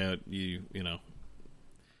in, week out, you know,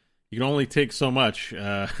 you can only take so much.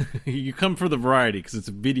 You come for the variety because it's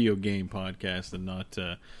a video game podcast and not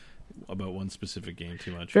about one specific game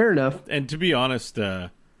too much. Fair enough. And to be honest, we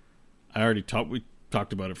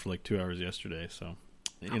talked about it for like 2 hours yesterday, so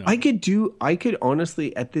you know. I could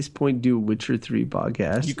honestly at this point do a Witcher 3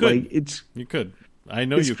 podcast. You could. Like, you could. I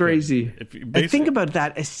know it's you crazy. I think about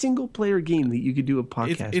that, a single player game that you could do a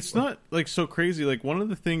podcast. It's not like so crazy. Like one of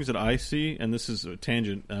the things that I see, and this is a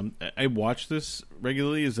tangent. I watch this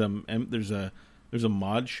regularly. Is there's a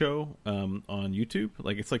mod show on YouTube.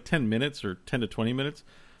 Like it's like 10 minutes or 10 to 20 minutes,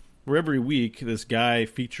 where every week this guy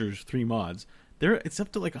features 3 mods. It's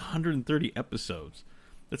up to like 130 episodes.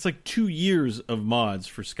 That's like 2 years of mods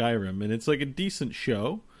for Skyrim, and it's like a decent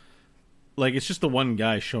show. Like it's just the one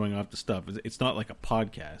guy showing off the stuff. It's not like a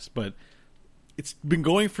podcast, but it's been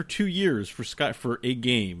going for 2 years for a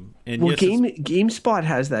game. And well, GameSpot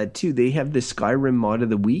has that too. They have the Skyrim mod of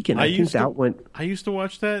the week, and I think that went. I used to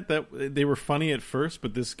watch that. That they were funny at first,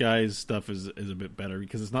 but this guy's stuff is a bit better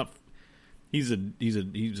because it's not. He's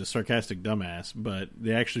a sarcastic dumbass, but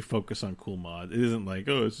they actually focus on cool mods. It isn't like,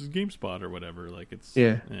 oh, this is GameSpot or whatever. Like it's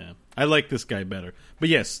yeah. I like this guy better. But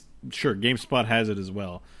yes, sure, GameSpot has it as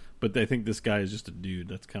well. But I think this guy is just a dude.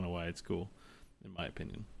 That's kind of why it's cool, in my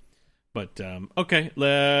opinion. But okay,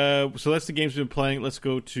 so that's the games we've been playing. Let's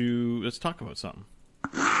talk about something.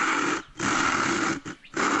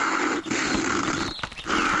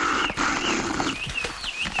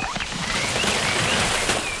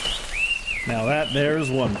 Now that there's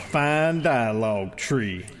one fine dialogue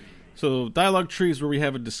tree. So dialogue tree is where we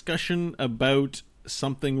have a discussion about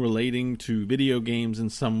something relating to video games in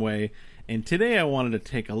some way. And today I wanted to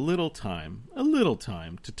take a little time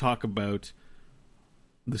to talk about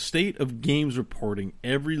the state of games reporting,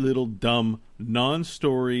 every little dumb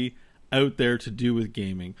non-story out there to do with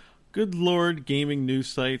gaming. Good Lord, gaming news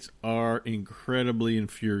sites are incredibly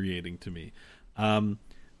infuriating to me. Tell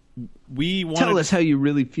us how you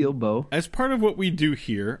really feel, Bo. As part of what we do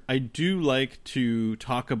here, I do like to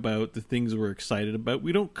talk about the things we're excited about.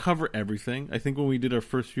 We don't cover everything. I think when we did our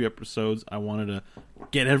first few episodes, I wanted to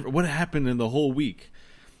get what happened in the whole week.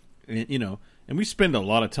 And, you know, and we spend a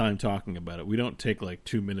lot of time talking about it. We don't take like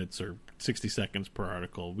 2 minutes or 60 seconds per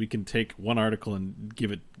article. We can take one article and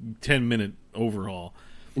give it 10-minute overhaul.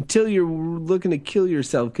 Until you're looking to kill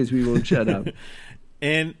yourself because we won't shut up.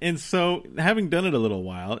 And so, having done it a little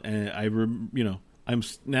while, and I'm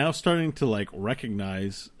now starting to like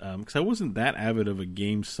recognize because I wasn't that avid of a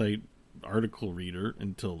game site article reader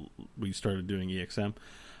until we started doing EXM.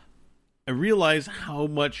 I realized how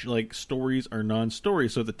much like stories are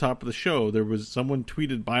non-stories. So at the top of the show, there was someone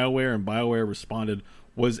tweeted BioWare, and BioWare responded,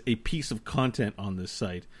 "Was a piece of content on this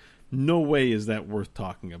site. No way is that worth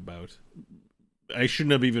talking about. I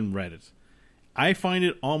shouldn't have even read it." I find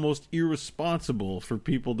it almost irresponsible for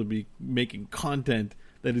people to be making content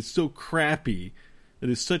that is so crappy, that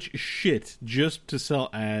is such shit, just to sell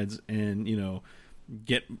ads and, you know,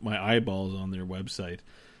 get my eyeballs on their website.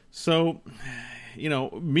 So, you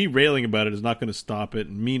know, me railing about it is not going to stop it,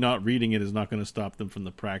 and me not reading it is not going to stop them from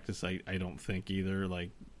the practice, I don't think either.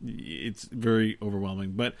 Like, it's very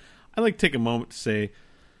overwhelming. But I like to take a moment to say,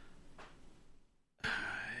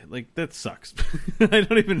 like, that sucks. I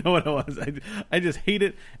don't even know what it was. I just hate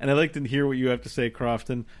it, and I like to hear what you have to say,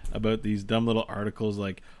 Crofton, about these dumb little articles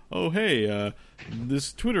like, oh, hey,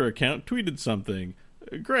 this Twitter account tweeted something.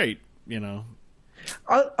 Great, you know.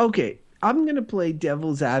 Okay, I'm going to play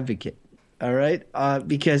devil's advocate, all right?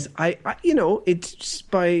 Because, I you know, it's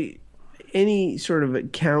just by any sort of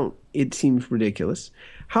account, it seems ridiculous.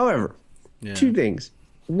 However, two things.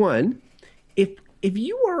 One, if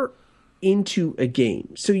you are into a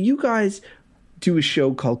game, so you guys do a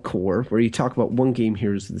show called Core where you talk about one game,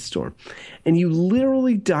 Heroes of the Storm, and you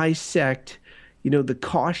literally dissect, the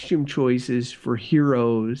costume choices for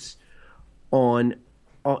heroes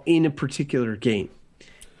in a particular game,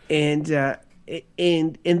 and then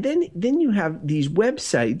you have these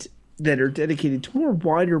websites that are dedicated to more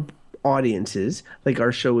wider audiences. Like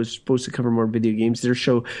our show is supposed to cover more video games. Their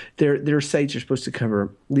sites are supposed to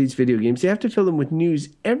cover these video games. They have to fill them with news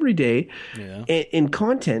every day and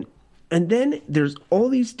content. And then there's all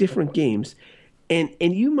these different games, and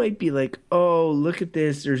you might be like, oh, look at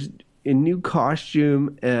this. There's a new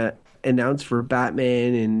costume announced for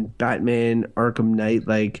Batman and Batman Arkham Knight,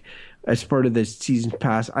 like as part of the season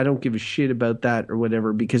pass. I don't give a shit about that or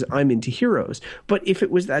whatever because I'm into Heroes. But if it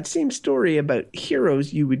was that same story about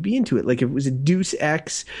Heroes, you would be into it. Like if it was a Deus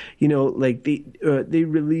Ex, like they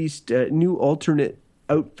released new alternate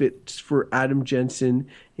outfits for Adam Jensen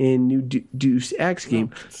in new Deus Ex game.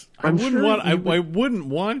 I wouldn't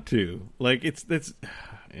want to. Like that's.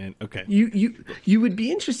 And okay, you would be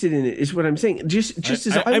interested in it, is what I'm saying. Just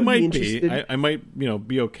as I would be interested. I might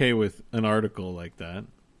be okay with an article like that.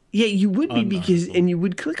 Yeah, you would be because, and you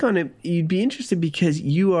would click on it. You'd be interested because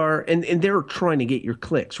you are, and they're trying to get your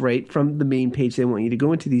clicks right from the main page. They want you to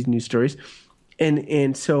go into these news stories,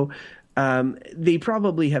 and so. They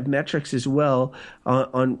probably have metrics as well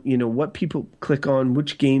on what people click on,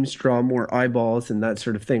 which games draw more eyeballs and that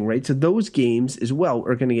sort of thing, right? So those games as well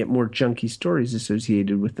are going to get more junky stories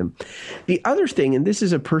associated with them. The other thing, and this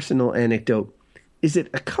is a personal anecdote, is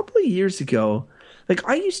that a couple of years ago, like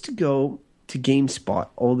I used to go to GameSpot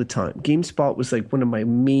all the time. GameSpot was like one of my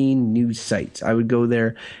main news sites. I would go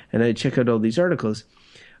there and I'd check out all these articles.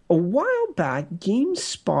 A while back,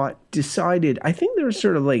 GameSpot decided, I think there was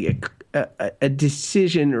sort of like a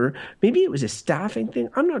decision, or maybe it was a staffing thing.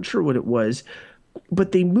 I'm not sure what it was,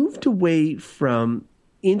 but they moved away from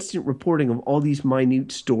instant reporting of all these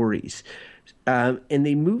minute stories. And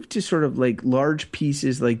they moved to sort of like large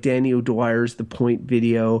pieces like Danny O'Dwyer's The Point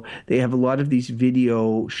video. They have a lot of these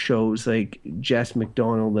video shows like Jess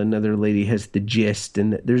McDonald, another lady, has The Gist.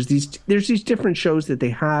 And there's these different shows that they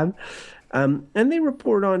have. And they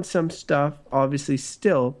report on some stuff, obviously,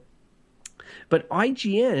 still. But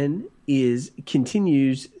IGN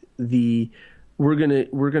continues we're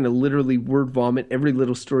gonna literally word vomit every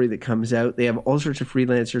little story that comes out. They have all sorts of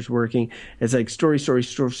freelancers working. It's like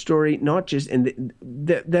story, not just, and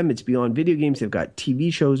them it's beyond video games. They've got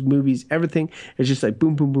TV shows, movies, everything. It's just like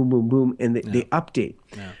boom, boom, boom, boom, boom, and they update.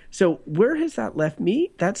 Yeah. So where has that left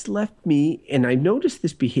me? That's left me, and I noticed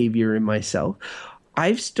this behavior in myself.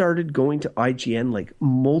 I've started going to IGN like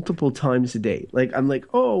multiple times a day. Like I'm like,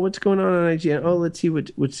 oh, what's going on IGN? Oh, let's see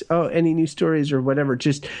what's any new stories or whatever.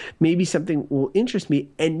 Just maybe something will interest me,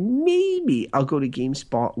 and maybe I'll go to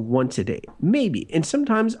GameSpot once a day, maybe. And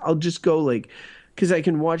sometimes I'll just go like, because I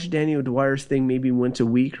can watch Danny O'Dwyer's thing maybe once a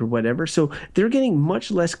week or whatever. So they're getting much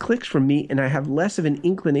less clicks from me, and I have less of an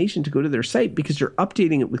inclination to go to their site because they're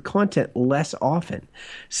updating it with content less often.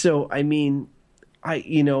 So I mean.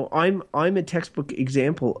 I'm a textbook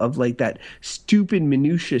example of like that stupid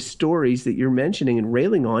minutia stories that you're mentioning and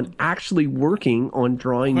railing on actually working on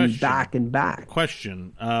drawing me back and back.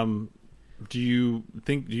 Question. Do you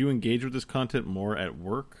engage with this content more at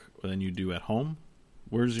work than you do at home?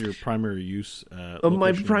 Where's your primary use?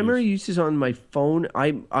 My primary use is on my phone.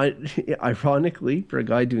 I ironically, for a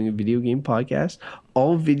guy doing a video game podcast,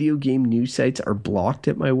 all video game news sites are blocked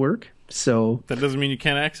at my work. So that doesn't mean you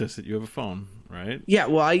can't access it. You have a phone. Right? Yeah,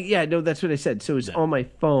 well, no, that's what I said. So it's on my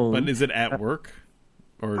phone. But is it at work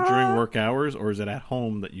or during work hours, or is it at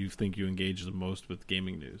home that you think you engage the most with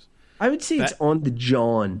gaming news? I would say it's on the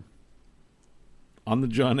John. On the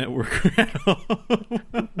John at work or at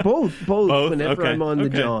home? Both. Whenever I'm on the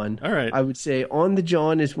John. All right. I would say on the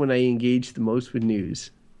John is when I engage the most with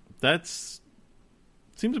news.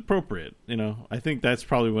 Seems appropriate. I think that's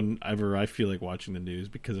probably whenever I feel like watching the news,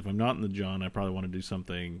 because if I'm not in the John, I probably want to do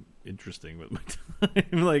something interesting with my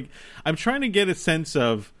time. Like I'm trying to get a sense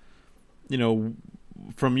of,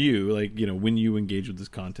 from you, like, when you engage with this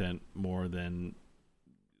content more than,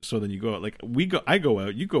 so then you go out, like I go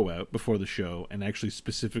out, you go out before the show and actually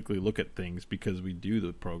specifically look at things because we do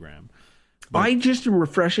the program. But I just am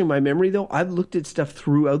refreshing my memory though. I've looked at stuff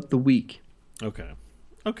throughout the week. Okay.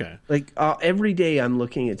 Like every day I'm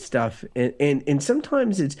looking at stuff and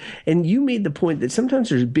sometimes it's, and you made the point that sometimes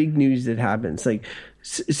there's big news that happens. Like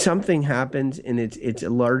something happens and it's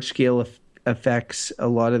a large scale affects a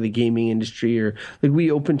lot of the gaming industry. Or like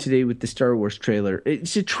we opened today with the Star Wars trailer.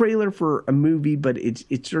 It's a trailer for a movie, but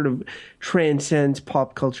it sort of transcends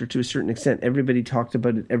pop culture to a certain extent. Everybody talked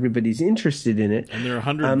about it. Everybody's interested in it. And there are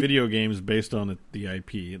 100 video games based on the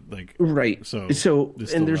IP. Like right. So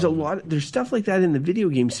and there's relevant. there's stuff like that in the video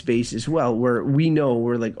game space as well, where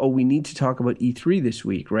we're like, oh, we need to talk about E3 this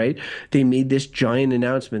week, right? They made this giant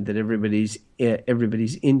announcement that everybody's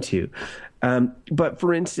into. But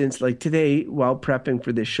for instance, like today, while prepping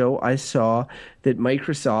for this show, I saw that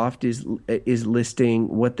Microsoft is listing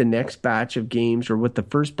what the next batch of games, or what the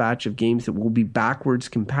first batch of games that will be backwards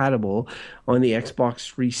compatible on the Xbox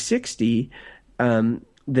 360. Like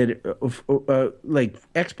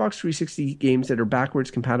Xbox 360 games that are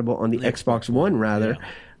backwards compatible on the Xbox One, rather.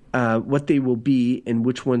 Yeah. What they will be, and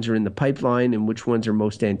which ones are in the pipeline, and which ones are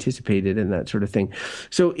most anticipated, and that sort of thing.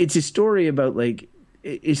 So it's a story about like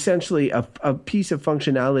essentially a piece of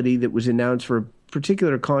functionality that was announced for a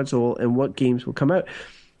particular console and what games will come out.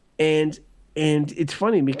 And it's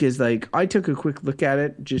funny because like I took a quick look at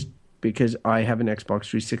it just because I have an Xbox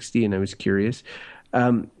 360 and I was curious.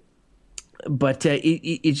 But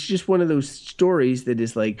it's just one of those stories that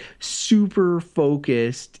is like super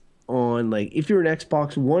focused on, like, if you're an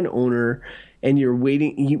Xbox One owner and you're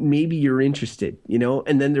waiting, maybe you're interested, you know?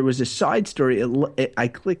 And then there was a side story. I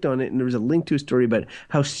clicked on it and there was a link to a story about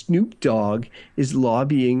how Snoop Dogg is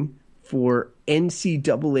lobbying for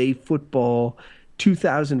NCAA football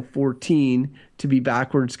 2014 to be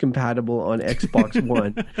backwards compatible on Xbox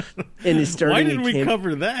One. And is starting. Why didn't we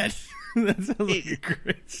cover that? That sounds like a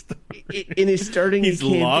great story. And is starting. He's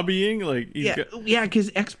lobbying, like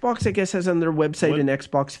because Xbox, I guess, has on their website an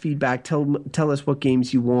Xbox feedback. Tell us what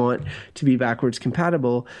games you want to be backwards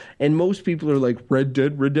compatible, and most people are like Red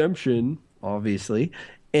Dead Redemption, obviously,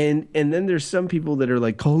 and then there's some people that are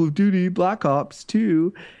like Call of Duty, Black Ops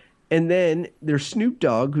 2, and then there's Snoop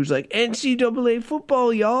Dogg who's like NCAA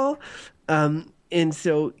football, y'all. And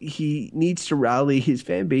so he needs to rally his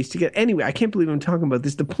fan base together. Anyway, I can't believe I'm talking about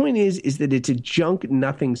this. The point is that it's a junk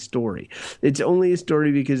nothing story. It's only a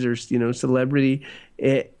story because there's, celebrity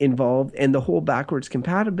involved, and the whole backwards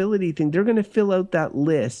compatibility thing. They're going to fill out that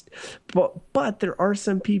list. But there are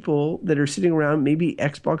some people that are sitting around, maybe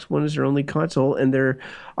Xbox One is their only console, and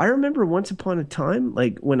I remember once upon a time,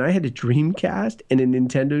 like when I had a Dreamcast and a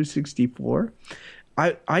Nintendo 64,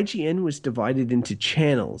 IGN was divided into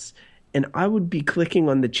channels. And I would be clicking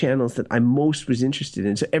on the channels that I most was interested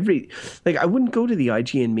in. So I wouldn't go to the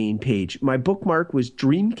IGN main page. My bookmark was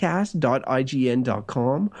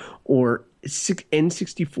dreamcast.ign.com or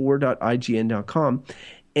n64.ign.com.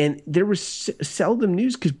 And there was seldom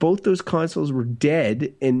news because both those consoles were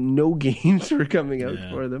dead and no games were coming out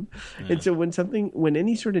for them. Yeah. And so when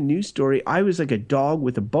any sort of news story, I was like a dog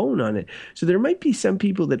with a bone on it. So there might be some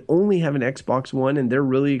people that only have an Xbox One and they're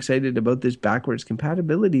really excited about this backwards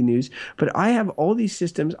compatibility news. But I have all these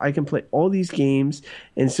systems. I can play all these games.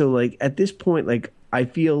 And so like at this point, like I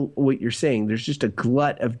feel what you're saying. There's just a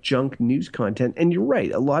glut of junk news content. And you're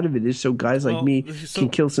right. A lot of it is so guys like me can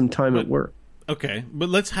kill some time at work. Okay, but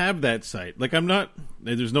let's have that site. Like,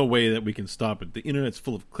 there's no way that we can stop it. The internet's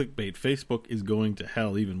full of clickbait. Facebook is going to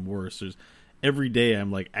hell even worse. Every day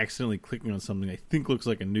I'm like accidentally clicking on something I think looks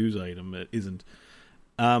like a news item that isn't.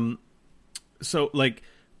 So like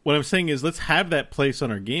what I'm saying is let's have that place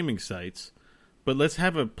on our gaming sites, but let's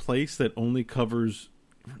have a place that only covers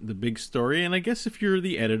the big story. And I guess if you're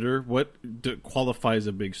the editor, what qualifies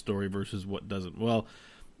a big story versus what doesn't? Well,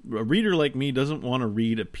 a reader like me doesn't want to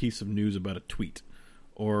read a piece of news about a tweet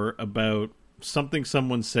or about something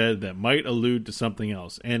someone said that might allude to something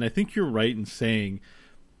else. And I think you're right in saying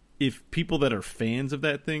if people that are fans of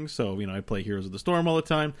that thing, so, I play Heroes of the Storm all the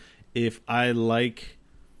time. If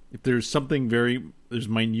there's something there's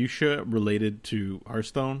minutia related to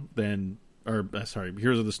Hearthstone,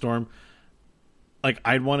 Heroes of the Storm, like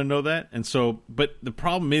I'd want to know that. And so, but the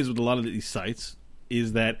problem is with a lot of these sites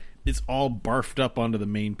is that it's all barfed up onto the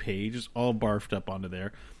main page. It's all barfed up onto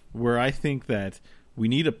there, where I think that we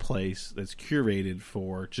need a place that's curated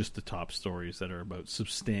for just the top stories that are about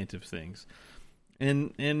substantive things.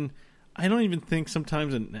 And I don't even think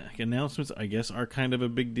sometimes announcements, I guess, are kind of a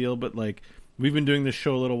big deal, but like we've been doing this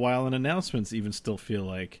show a little while, and announcements even still feel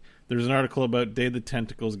like there's an article about Day of the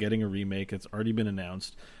Tentacles getting a remake. It's already been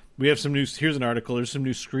announced. We have some news. Here's an article. There's some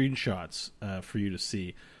new screenshots for you to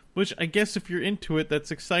see. Which I guess if you're into it,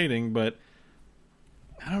 that's exciting, but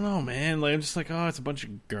I don't know, man. Like I'm just like, oh, it's a bunch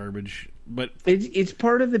of garbage. But it's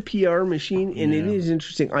part of the PR machine, and it is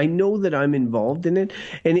interesting. I know that I'm involved in it.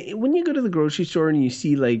 And when you go to the grocery store and you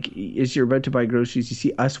see, like, as you're about to buy groceries, you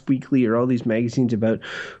see Us Weekly or all these magazines about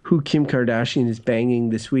who Kim Kardashian is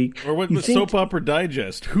banging this week. Or what the Soap Opera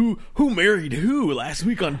Digest. Who married who last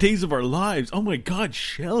week on Days of Our Lives? Oh my God,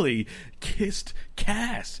 Shelley kissed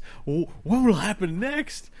Cass. What will happen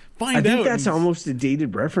next? I think that's almost a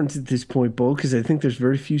dated reference at this point, Bo, because I think there's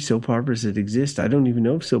very few soap operas that exist. I don't even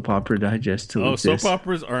know if Soap Opera Digest still exists. Soap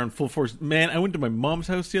operas are in full force. Man, I went to my mom's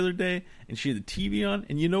house the other day, and she had the TV on,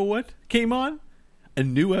 and you know what came on? A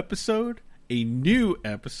new episode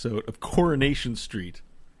of Coronation Street.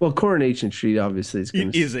 Well, Coronation Street obviously is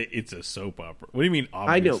going to... It's a soap opera. What do you mean,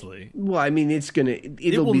 obviously? I know. Well, I mean, it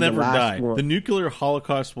will be never the last die. one. The nuclear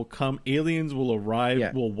holocaust will come. Aliens will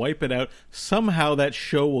arrive. Will wipe it out. Somehow that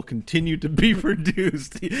show will continue to be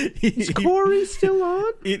produced. Is Corey still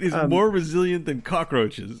on? It is more resilient than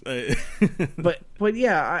cockroaches. But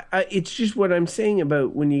yeah, it's just what I'm saying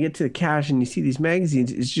about when you get to the cash and you see these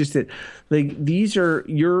magazines. It's just that, like, these are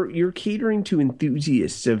you're catering to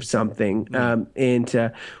enthusiasts of something,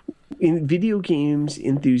 and in video games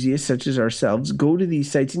enthusiasts such as ourselves go to these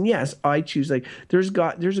sites, and yes, I choose, like, there's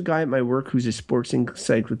a guy at my work who's a sports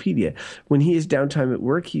encyclopedia. When he has downtime at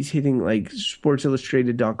work, he's hitting like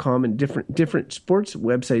sportsillustrated.com and different sports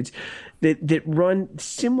websites that run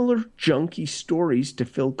similar junky stories to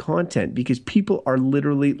fill content, because people are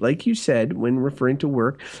literally, like you said, when referring to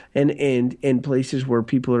work and places where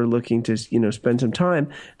people are looking to, you know, spend some time,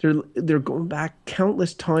 they're going back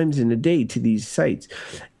countless times in a day to these sites.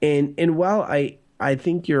 And while I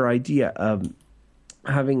think your idea of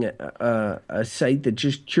having a site that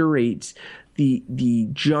just curates the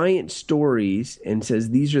giant stories and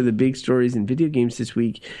says these are the big stories in video games this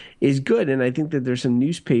week is good, and I think that there's some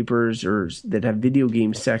newspapers that have video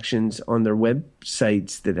game sections on their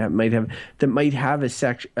websites that might have a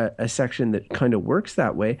section that kind of works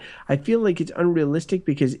that way. I feel like it's unrealistic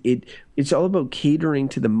because it's all about catering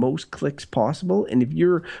to the most clicks possible, and if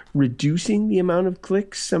you're reducing the amount of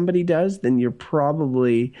clicks somebody does, then you're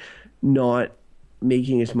probably not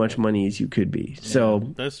making as much money as you could be. Yeah,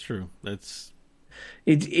 so that's true. That's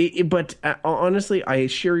but honestly, I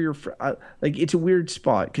share your like, it's a weird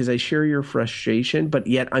spot because I share your frustration, but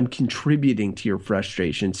yet I'm contributing to your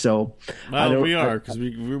frustration. So we are, because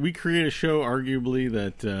we create a show arguably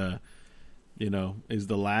that is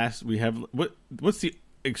the last we have. What's the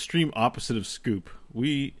extreme opposite of Scoop?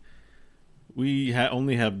 We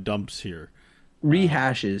only have dumps here.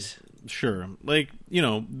 Rehashes. Sure. Like,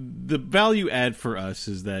 the value add for us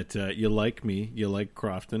is that you like me, you like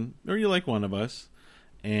Crofton, or you like one of us,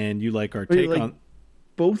 and you like our take on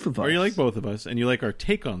both of us. Or you like both of us, and you like our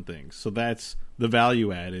take on things. So that's the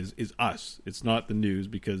value add is us. It's not the news,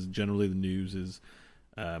 because generally the news is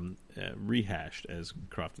rehashed, as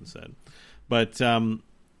Crofton said. But,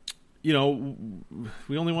 we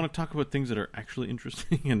only want to talk about things that are actually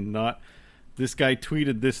interesting and not... This guy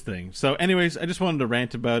tweeted this thing. So, anyways, I just wanted to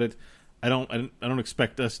rant about it. I don't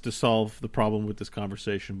expect us to solve the problem with this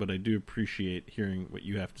conversation, but I do appreciate hearing what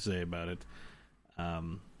you have to say about it,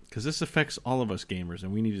 because this affects all of us gamers,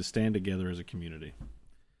 and we need to stand together as a community.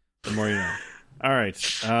 The more you know. All right.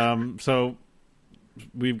 So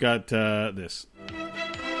we've got this.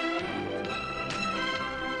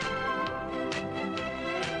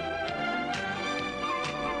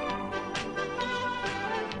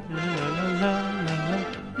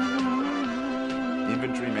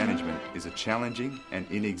 Inventory management is a challenging and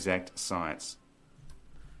inexact science.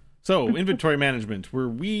 So, inventory management, where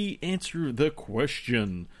we answer the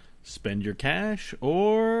question, spend your cash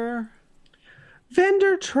or...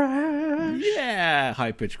 vendor trash. Yeah,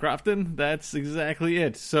 high-pitch Crofton. That's exactly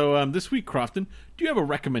it. So, this week, Crofton, do you have a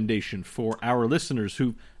recommendation for our listeners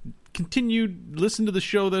who continued listen to the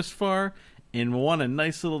show thus far and want a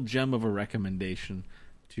nice little gem of a recommendation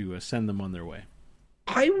to send them on their way?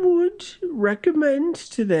 I would recommend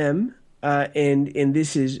to them, and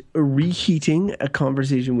this is reheating a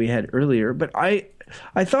conversation we had earlier, but I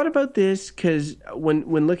thought about this because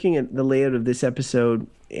when looking at the layout of this episode,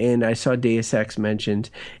 and I saw Deus Ex mentioned,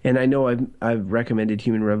 and I know I've recommended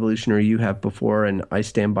Human Revolution, or you have before, and I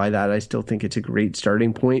stand by that. I still think it's a great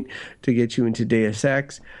starting point to get you into Deus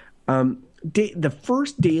Ex. The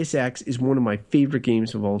first Deus Ex is one of my favorite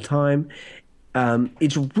games of all time.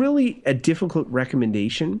 It's really a difficult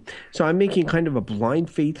recommendation, so I'm making kind of a blind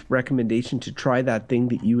faith recommendation to try that thing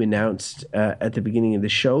that you announced at the beginning of the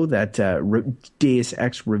show, that Deus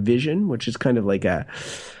Ex Revision, which is kind of like a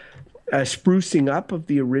sprucing up of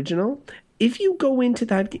the original. if you go into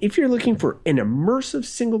that, if you're looking for an immersive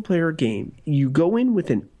single player game, you go in with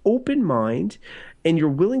an open mind and you're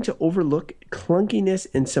willing to overlook clunkiness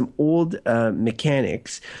and some old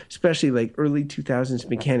mechanics, especially like early 2000s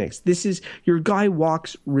mechanics. This is, your guy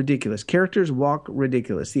walks ridiculous. Characters walk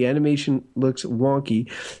ridiculous. The animation looks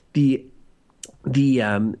wonky. The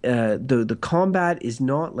combat is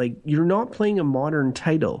not like, you're not playing a modern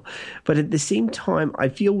title, but at the same time, I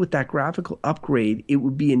feel with that graphical upgrade, it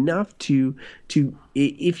would be enough to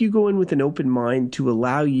if you go in with an open mind, to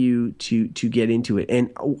allow you to get into it. And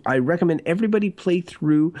I recommend everybody play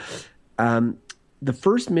through the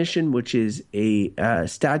first mission, which is a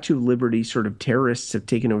Statue of Liberty, sort of terrorists have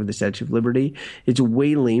taken over the Statue of Liberty. It's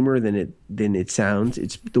way lamer than it sounds.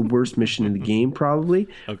 It's the worst mission in the game, probably.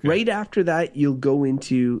 Okay. Right after that, you'll go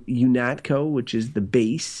into UNATCO, which is the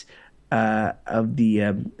base of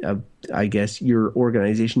I guess, your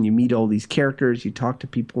organization. You meet all these characters, you talk to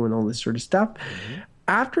people and all this sort of stuff. Mm-hmm.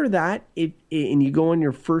 After that, and you go on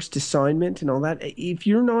your first assignment and all that, if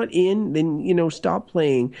you're not in, then, stop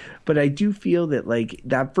playing. But I do feel that, like,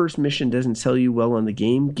 that first mission doesn't sell you well on the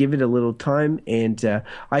game. Give it a little time. And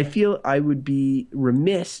I feel I would be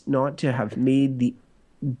remiss not to have made the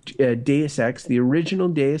Deus Ex, the original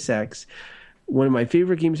Deus Ex, one of my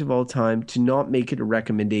favorite games of all time, to not make it a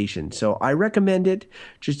recommendation. So I recommend it.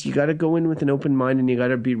 Just, you got to go in with an open mind and you got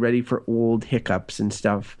to be ready for old hiccups and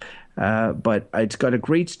stuff. But it's got a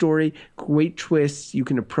great story, great twists. You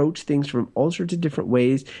can approach things from all sorts of different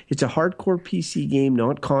ways. It's a hardcore PC game,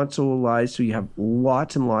 not consoleized, so you have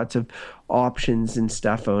lots and lots of options and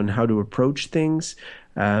stuff on how to approach things.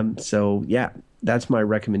 So yeah, that's my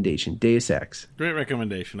recommendation. Deus Ex. Great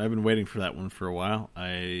recommendation. I've been waiting for that one for a while.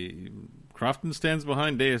 Crofton stands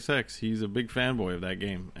behind Deus Ex. He's a big fanboy of that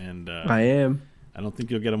game, and I am. I don't think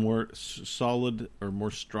you'll get a more solid or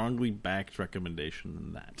more strongly backed recommendation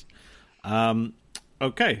than that.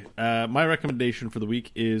 Okay, my recommendation for the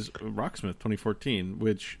week is Rocksmith 2014,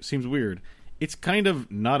 which seems weird. It's kind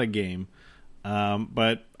of not a game,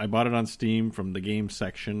 but I bought it on Steam from the game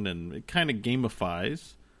section, and it kind of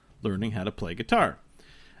gamifies learning how to play guitar.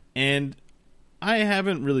 And I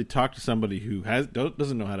haven't really talked to somebody who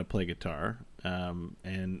doesn't know how to play guitar,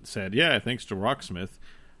 and said, yeah, thanks to Rocksmith,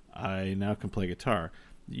 I now can play guitar.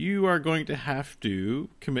 You are going to have to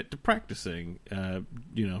commit to practicing.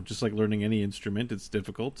 Just like learning any instrument, it's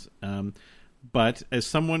difficult. But as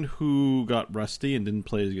someone who got rusty and didn't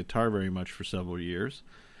play his guitar very much for several years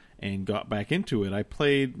and got back into it, I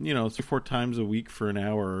played, 3-4 times a week for an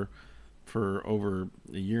hour for over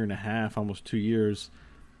a year and a half, almost 2 years.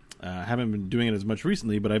 I haven't been doing it as much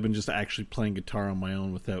recently, but I've been just actually playing guitar on my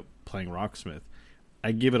own without playing Rocksmith.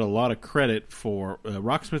 I give it a lot of credit for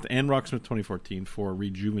Rocksmith and Rocksmith 2014 for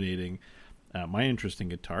rejuvenating my interest in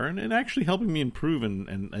guitar and actually helping me improve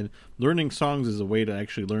and learning songs is a way to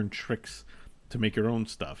actually learn tricks to make your own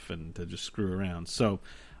stuff and to just screw around. So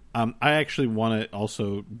I actually want to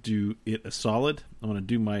also do it a solid. I want to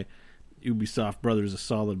do my Ubisoft brothers a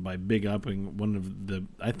solid by big upping one of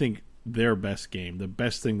I think their best game, the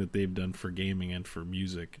best thing that they've done for gaming and for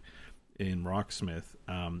music in Rocksmith.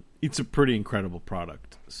 It's a pretty incredible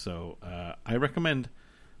product. So I recommend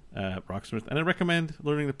Rocksmith, and I recommend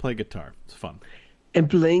learning to play guitar. It's fun. And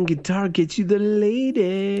playing guitar gets you the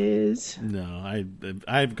ladies. No,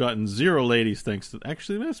 I've gotten 0 ladies thanks to...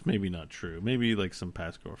 Actually, that's maybe not true. Maybe like some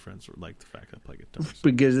past girlfriends would like the fact that I play guitar.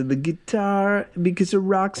 Because of the guitar, because of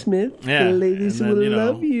Rocksmith, the ladies then, will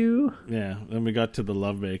love you. Yeah, then we got to the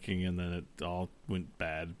lovemaking, and then it all went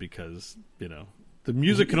bad because, the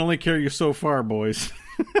music can only carry you so far, boys.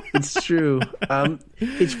 It's true.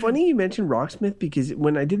 It's funny you mentioned Rocksmith because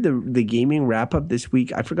when I did the gaming wrap up this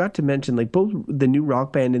week, I forgot to mention like both the new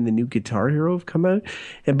Rock Band and the new Guitar Hero have come out,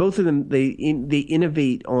 and both of them they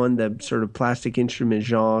innovate on the sort of plastic instrument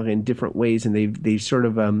genre in different ways, and they sort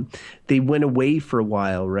of they went away for a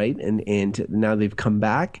while, right? And now they've come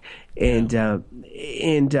back, and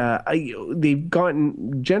they've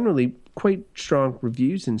gotten generally quite strong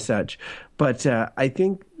reviews and such, but I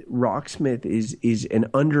think Rocksmith is an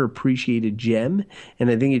underappreciated gem, and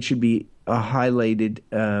I think it should be highlighted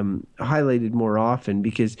more often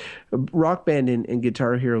because Rock Band and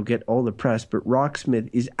Guitar Hero get all the press, but Rocksmith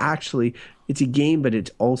is actually, it's a game, but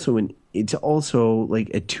it's also like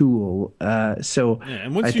a tool.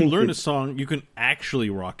 And once you learn a song, you can actually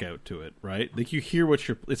rock out to it, right? Like you hear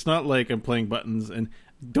it's not like I'm playing buttons. And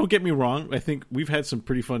don't get me wrong, I think we've had some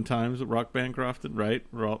pretty fun times at Rock Band Crofton, right?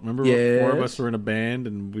 Remember, yes. 4 of us were in a band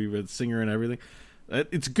and we had a singer and everything.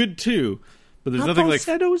 It's good too, but there's nothing like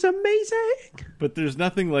it was amazing. But there's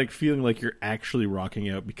nothing like feeling like you're actually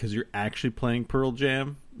rocking out because you're actually playing Pearl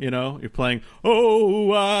Jam. You're playing,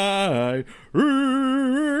 oh,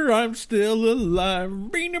 I'm still alive.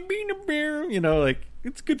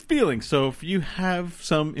 It's a good feeling. So if you have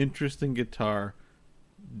some interest in guitar,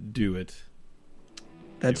 do it.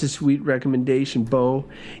 That's a sweet recommendation, Bo.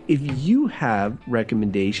 If you have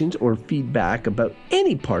recommendations or feedback about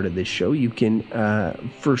any part of this show, you can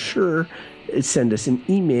for sure send us an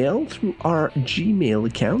email through our Gmail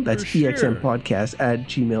account. That's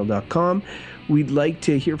exmpodcast@gmail.com. We'd like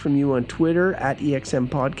to hear from you on Twitter.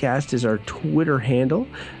 @EXMPodcast is our Twitter handle.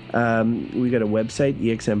 We got a website,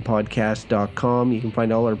 exmpodcast.com. You can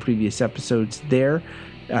find all our previous episodes there.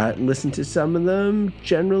 Listen to some of them.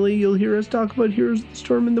 Generally, you'll hear us talk about Heroes of the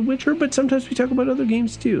Storm and The Witcher, but sometimes we talk about other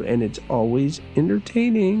games too, and it's always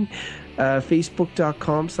entertaining.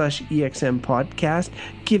 Facebook.com/EXMPodcast.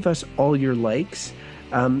 Give us all your likes.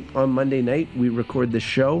 On Monday night, we record the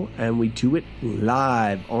show, and we do it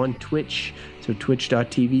live on Twitch. So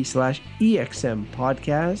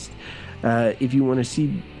twitch.tv/EXMPodcast. If you want to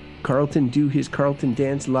see Carlton do his Carlton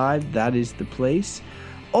dance live, that is the place.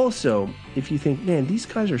 Also, if you think, man, these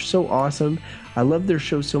guys are so awesome, I love their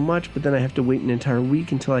show so much, but then I have to wait an entire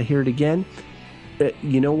week until I hear it again,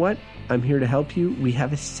 you know what? I'm here to help you. We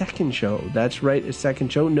have a second show. That's right, a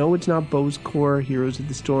second show. No, it's not Bo's Core Heroes of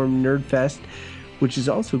the Storm Nerd Fest, which is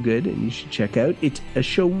also good, and you should check out. It's a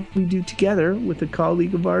show we do together with a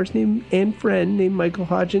colleague of ours and friend named Michael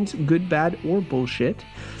Hodgins, Good, Bad, or Bullshit.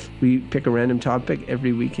 We pick a random topic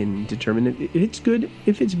every week and determine if it's good,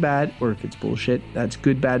 if it's bad, or if it's bullshit. That's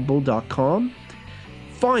goodbadbull.com.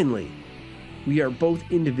 Finally, we are both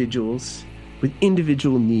individuals with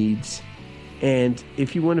individual needs. And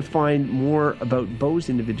if you want to find more about Bo's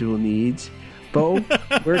individual needs, Bo,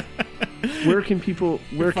 where can people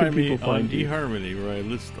find you? On eHarmony, where I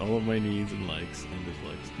list all of my needs and likes and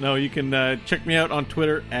dislikes. No, you can check me out on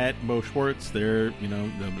Twitter @Bo Schwartz. There, you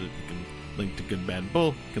can link to Good Bad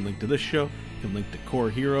Bull. You can link to this show. You can link to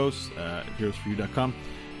Core Heroes, heroesforyou.com.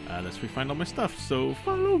 That's where you find all my stuff. So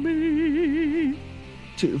follow me.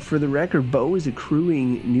 For the record, Bo is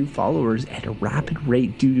accruing new followers at a rapid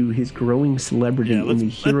rate due to his growing celebrity in the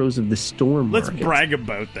Heroes of the Storm market. Let's brag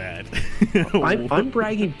about that. I'm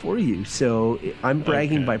bragging for you, so I'm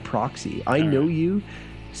bragging by proxy. I know you,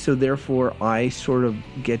 so therefore I sort of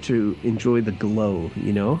get to enjoy the glow,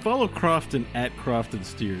 Follow Crofton @Crofton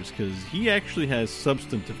Steers, because he actually has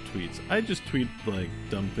substantive tweets. I just tweet like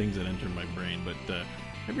dumb things that enter my brain, but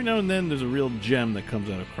every now and then there's a real gem that comes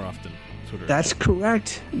out of Crofton. That's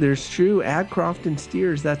correct. There's true @Crofton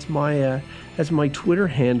Steers. That's my Twitter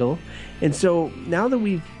handle. And so now that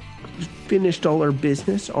we've finished all our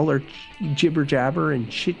business, all our jibber jabber and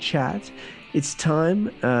chit chat, it's time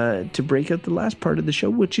to break out the last part of the show,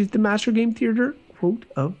 which is the Master Game Theater quote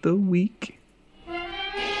of the week.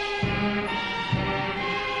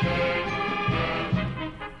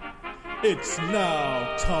 It's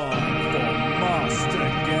now time for Master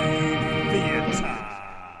Game Theater.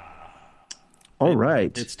 All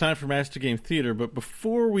right. It's time for Master Game Theater, but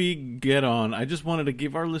before we get on, I just wanted to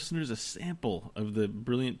give our listeners a sample of the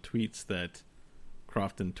brilliant tweets that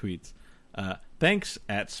Crofton tweets. Thanks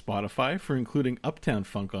 @Spotify for including Uptown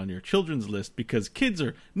Funk on your children's list, because kids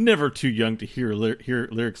are never too young to hear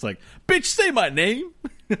lyrics like, "Bitch, say my name."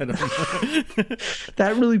 I don't know.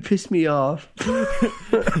 That really pissed me off.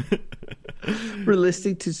 We're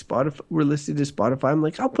listening to Spotify. I'm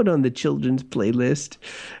like, I'll put on the children's playlist,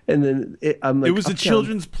 and then I'm like, it was a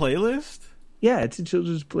children's playlist. Yeah, it's a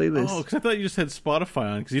children's playlist. Oh, because I thought you just had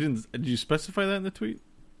Spotify on. Because you didn't. Did you specify that in the tweet?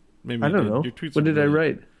 Maybe I don't know. Your tweets what did I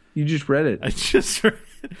write? You just read it. I just read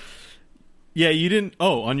it. Yeah, you didn't.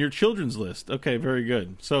 Oh, on your children's list. Okay, very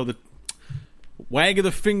good. So the wag of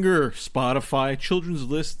the finger, Spotify children's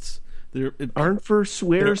lists. Aren't for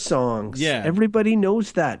swear songs. Yeah. Everybody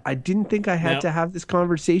knows that. I didn't think I had to have this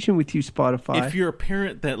conversation with you, Spotify. If you're a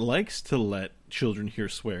parent that likes to let children hear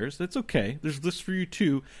swears, that's okay. There's lists for you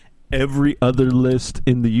too. Every other list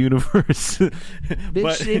in the universe.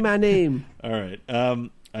 Bitch, say my name. All right.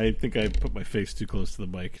 I think I put my face too close to the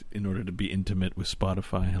mic in order to be intimate with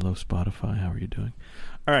Spotify. Hello, Spotify. How are you doing?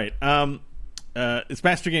 All right. It's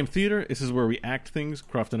Master Game Theater. This is where we act things.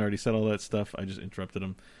 Crofton already said all that stuff. I just interrupted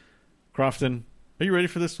him. Crofton, are you ready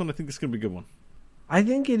for this one? I think this is going to be a good one. I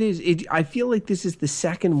think it is. I feel like this is the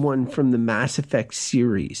second one from the Mass Effect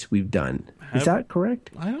series we've done. Is that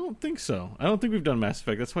correct? I don't think so. I don't think we've done Mass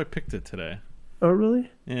Effect. That's why I picked it today. Oh,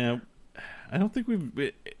 really? Yeah. I don't think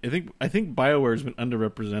I think BioWare's been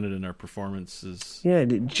underrepresented in our performances. Yeah,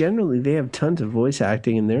 generally they have tons of voice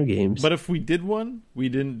acting in their games. But if we did one, we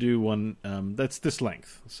didn't do one that's this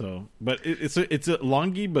length. So, but it's a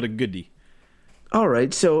longie but a goodie. All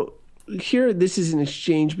right, so here, this is an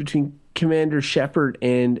exchange between Commander Shepard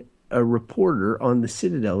and a reporter on the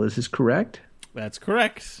Citadel. Is this correct? That's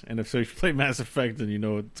correct. And if you play Mass Effect, then you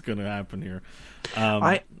know what's going to happen here.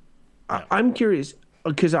 I'm curious,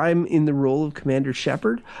 because I'm in the role of Commander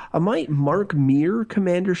Shepard. Am I Mark Meir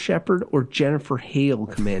Commander Shepard or Jennifer Hale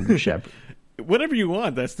Commander Shepard? Whatever you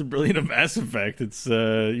want. That's the brilliant of Mass Effect. It's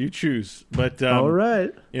you choose. But All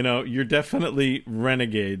right. You know, you're definitely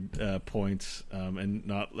Renegade points, and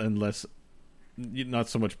not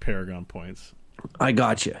so much Paragon points. I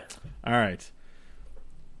got you. All right.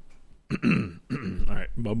 All right.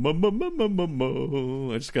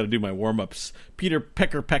 I just got to do my warm ups. Peter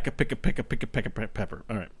Pecker, Pepper.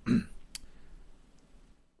 All right.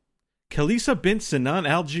 Khalisa bint Sinan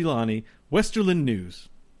Al Gilani, Westerland News.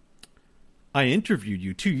 I interviewed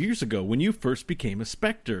you 2 years ago when you first became a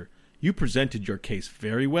Spectre. You presented your case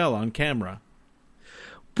very well on camera.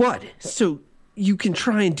 What? So you can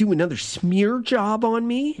try and do another smear job on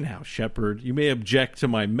me? Now, Shepard, you may object to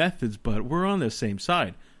my methods, but we're on the same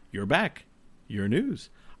side. You're back. Your news.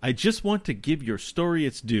 I just want to give your story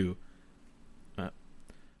its due.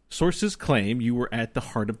 Sources claim you were at the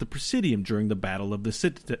heart of the Presidium during the Battle of the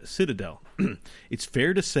Citadel. It's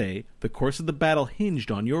fair to say the course of the battle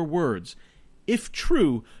hinged on your words. If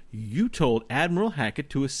true, you told Admiral Hackett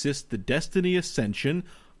to assist the Destiny Ascension,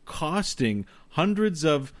 costing hundreds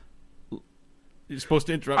of... You're supposed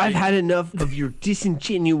to interrupt me. I've had enough of your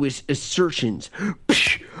disingenuous assertions.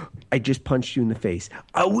 I just punched you in the face.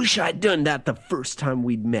 I wish I'd done that the first time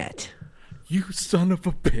we'd met. You son of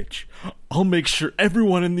a bitch. I'll make sure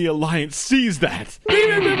everyone in the Alliance sees that.